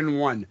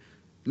 5-1.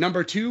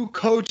 Number 2,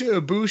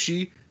 Kota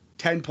Ibushi,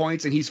 10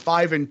 points and he's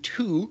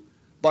 5-2.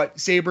 But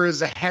Sabre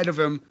is ahead of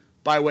him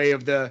by way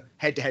of the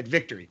head-to-head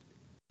victory.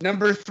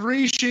 Number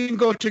 3,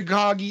 Shingo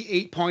Takagi,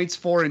 8 points,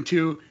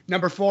 4-2.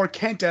 Number 4,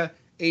 Kenta,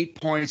 8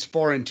 points,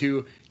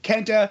 4-2.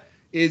 Kenta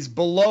is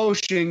below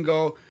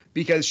Shingo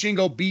because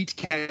Shingo beat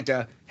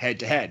Kenta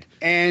head-to-head.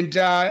 And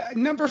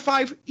number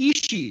 5,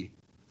 Ishii,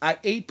 at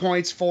 8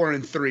 points,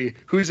 4-3,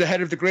 who's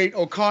ahead of the great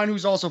O-Khan,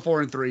 who's also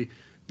 4-3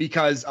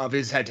 because of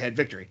his head-to-head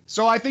victory.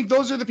 So I think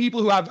those are the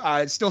people who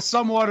have still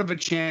somewhat of a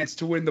chance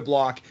to win the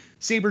block.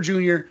 Sabre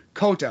Jr.,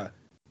 Kota,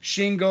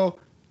 Shingo,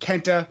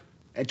 Kenta,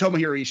 and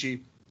Tomohiro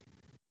Ishii.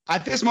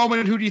 At this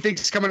moment, who do you think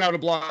is coming out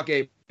of Block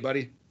A,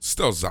 buddy?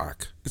 Still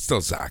Zach. It's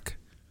still Zach.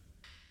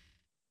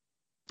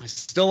 I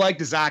still like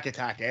the Zach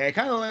attack. I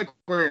kind of like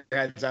where your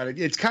head's at.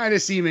 It's kind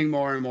of seeming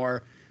more and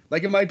more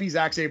like it might be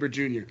Zack Sabre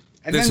Jr.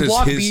 And this then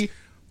Block B.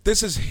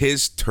 This is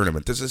his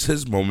tournament. This is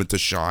his moment to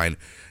shine.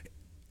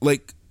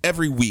 Like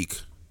every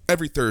week,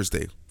 every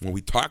Thursday, when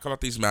we talk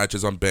about these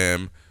matches on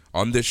BAM,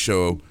 on this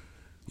show,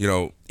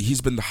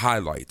 he's been the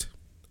highlight.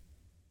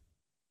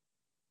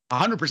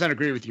 100%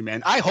 agree with you,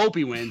 man. I hope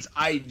he wins.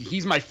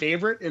 He's my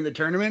favorite in the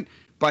tournament,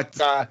 but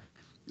I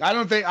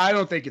don't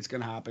think it's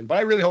gonna happen. But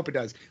I really hope it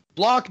does.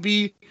 Block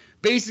B,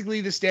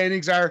 basically the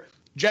standings are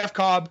Jeff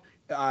Cobb,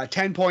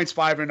 10 points,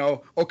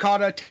 5-0.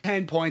 Okada,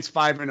 10 points,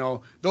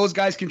 5-0. Those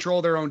guys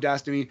control their own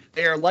destiny.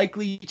 They are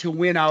likely to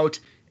win out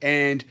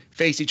and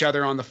face each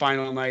other on the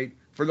final night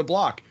for the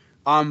block.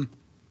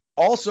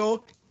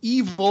 Also,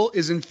 Evil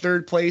is in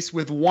third place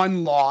with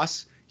 1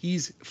 loss.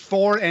 He's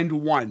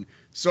 4-1.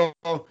 So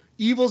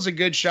Evil's a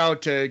good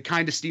shout to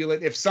kind of steal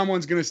it. If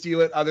someone's going to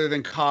steal it other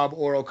than Cobb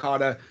or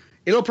Okada,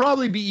 it'll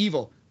probably be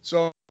Evil.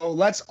 So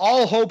let's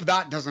all hope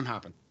that doesn't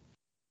happen.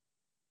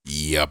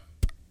 Yep.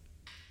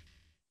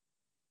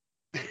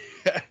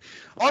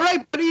 All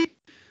right, buddy.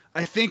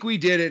 I think we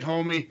did it,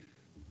 homie.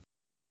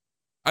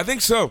 I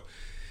think so.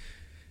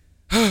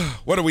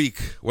 What a week.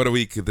 What a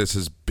week this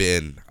has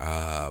been.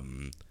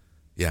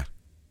 Yeah.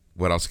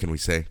 What else can we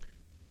say?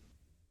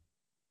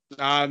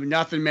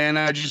 Nothing, man.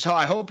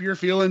 I hope you're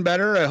feeling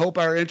better. I hope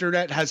our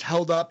internet has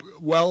held up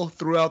well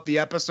throughout the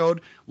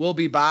episode. We'll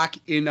be back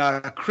in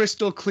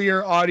crystal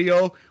clear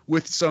audio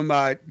with some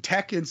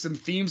tech and some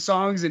theme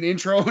songs and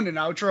intro and an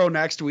outro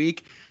next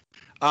week.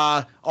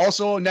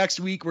 Also, next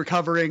week we're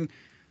covering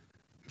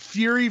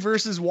Fury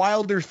versus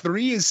Wilder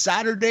 3 is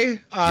Saturday.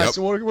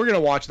 So we're going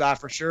to watch that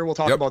for sure. We'll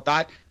talk about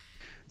that.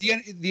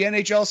 The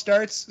NHL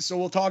starts, so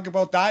we'll talk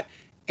about that.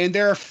 And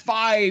there are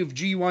 5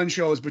 G1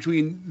 shows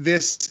between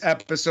this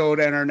episode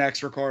and our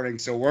next recording.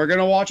 So we're going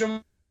to watch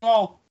them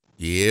all.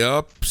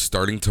 Yep.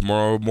 Starting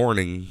tomorrow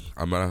morning.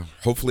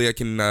 Hopefully I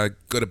can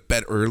go to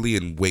bed early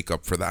and wake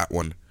up for that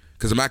one.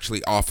 Because I'm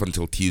actually off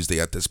until Tuesday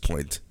at this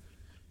point.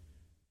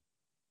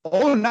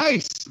 Oh,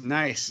 nice.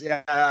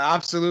 Yeah,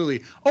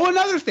 absolutely. Oh,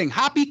 another thing.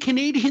 Happy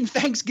Canadian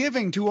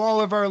Thanksgiving to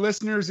all of our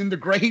listeners in the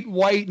Great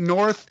White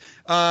North.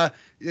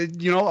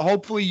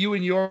 Hopefully you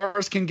and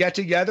yours can get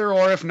together,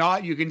 or if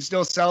not, you can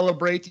still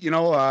celebrate, get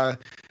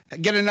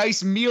a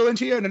nice meal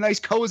into you and a nice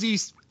cozy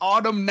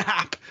autumn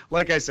nap,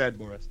 like I said,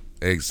 Boris.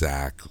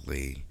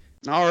 Exactly.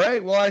 All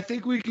right. Well, I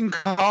think we can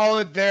call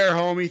it there,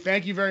 homie.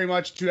 Thank you very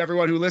much to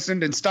everyone who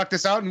listened and stuck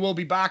this out, and we'll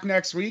be back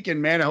next week.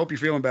 And, man, I hope you're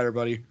feeling better,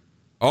 buddy.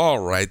 All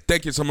right.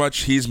 Thank you so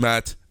much. He's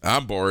Matt.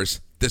 I'm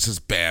Boris. This is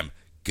BAM.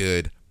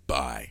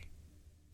 Goodbye.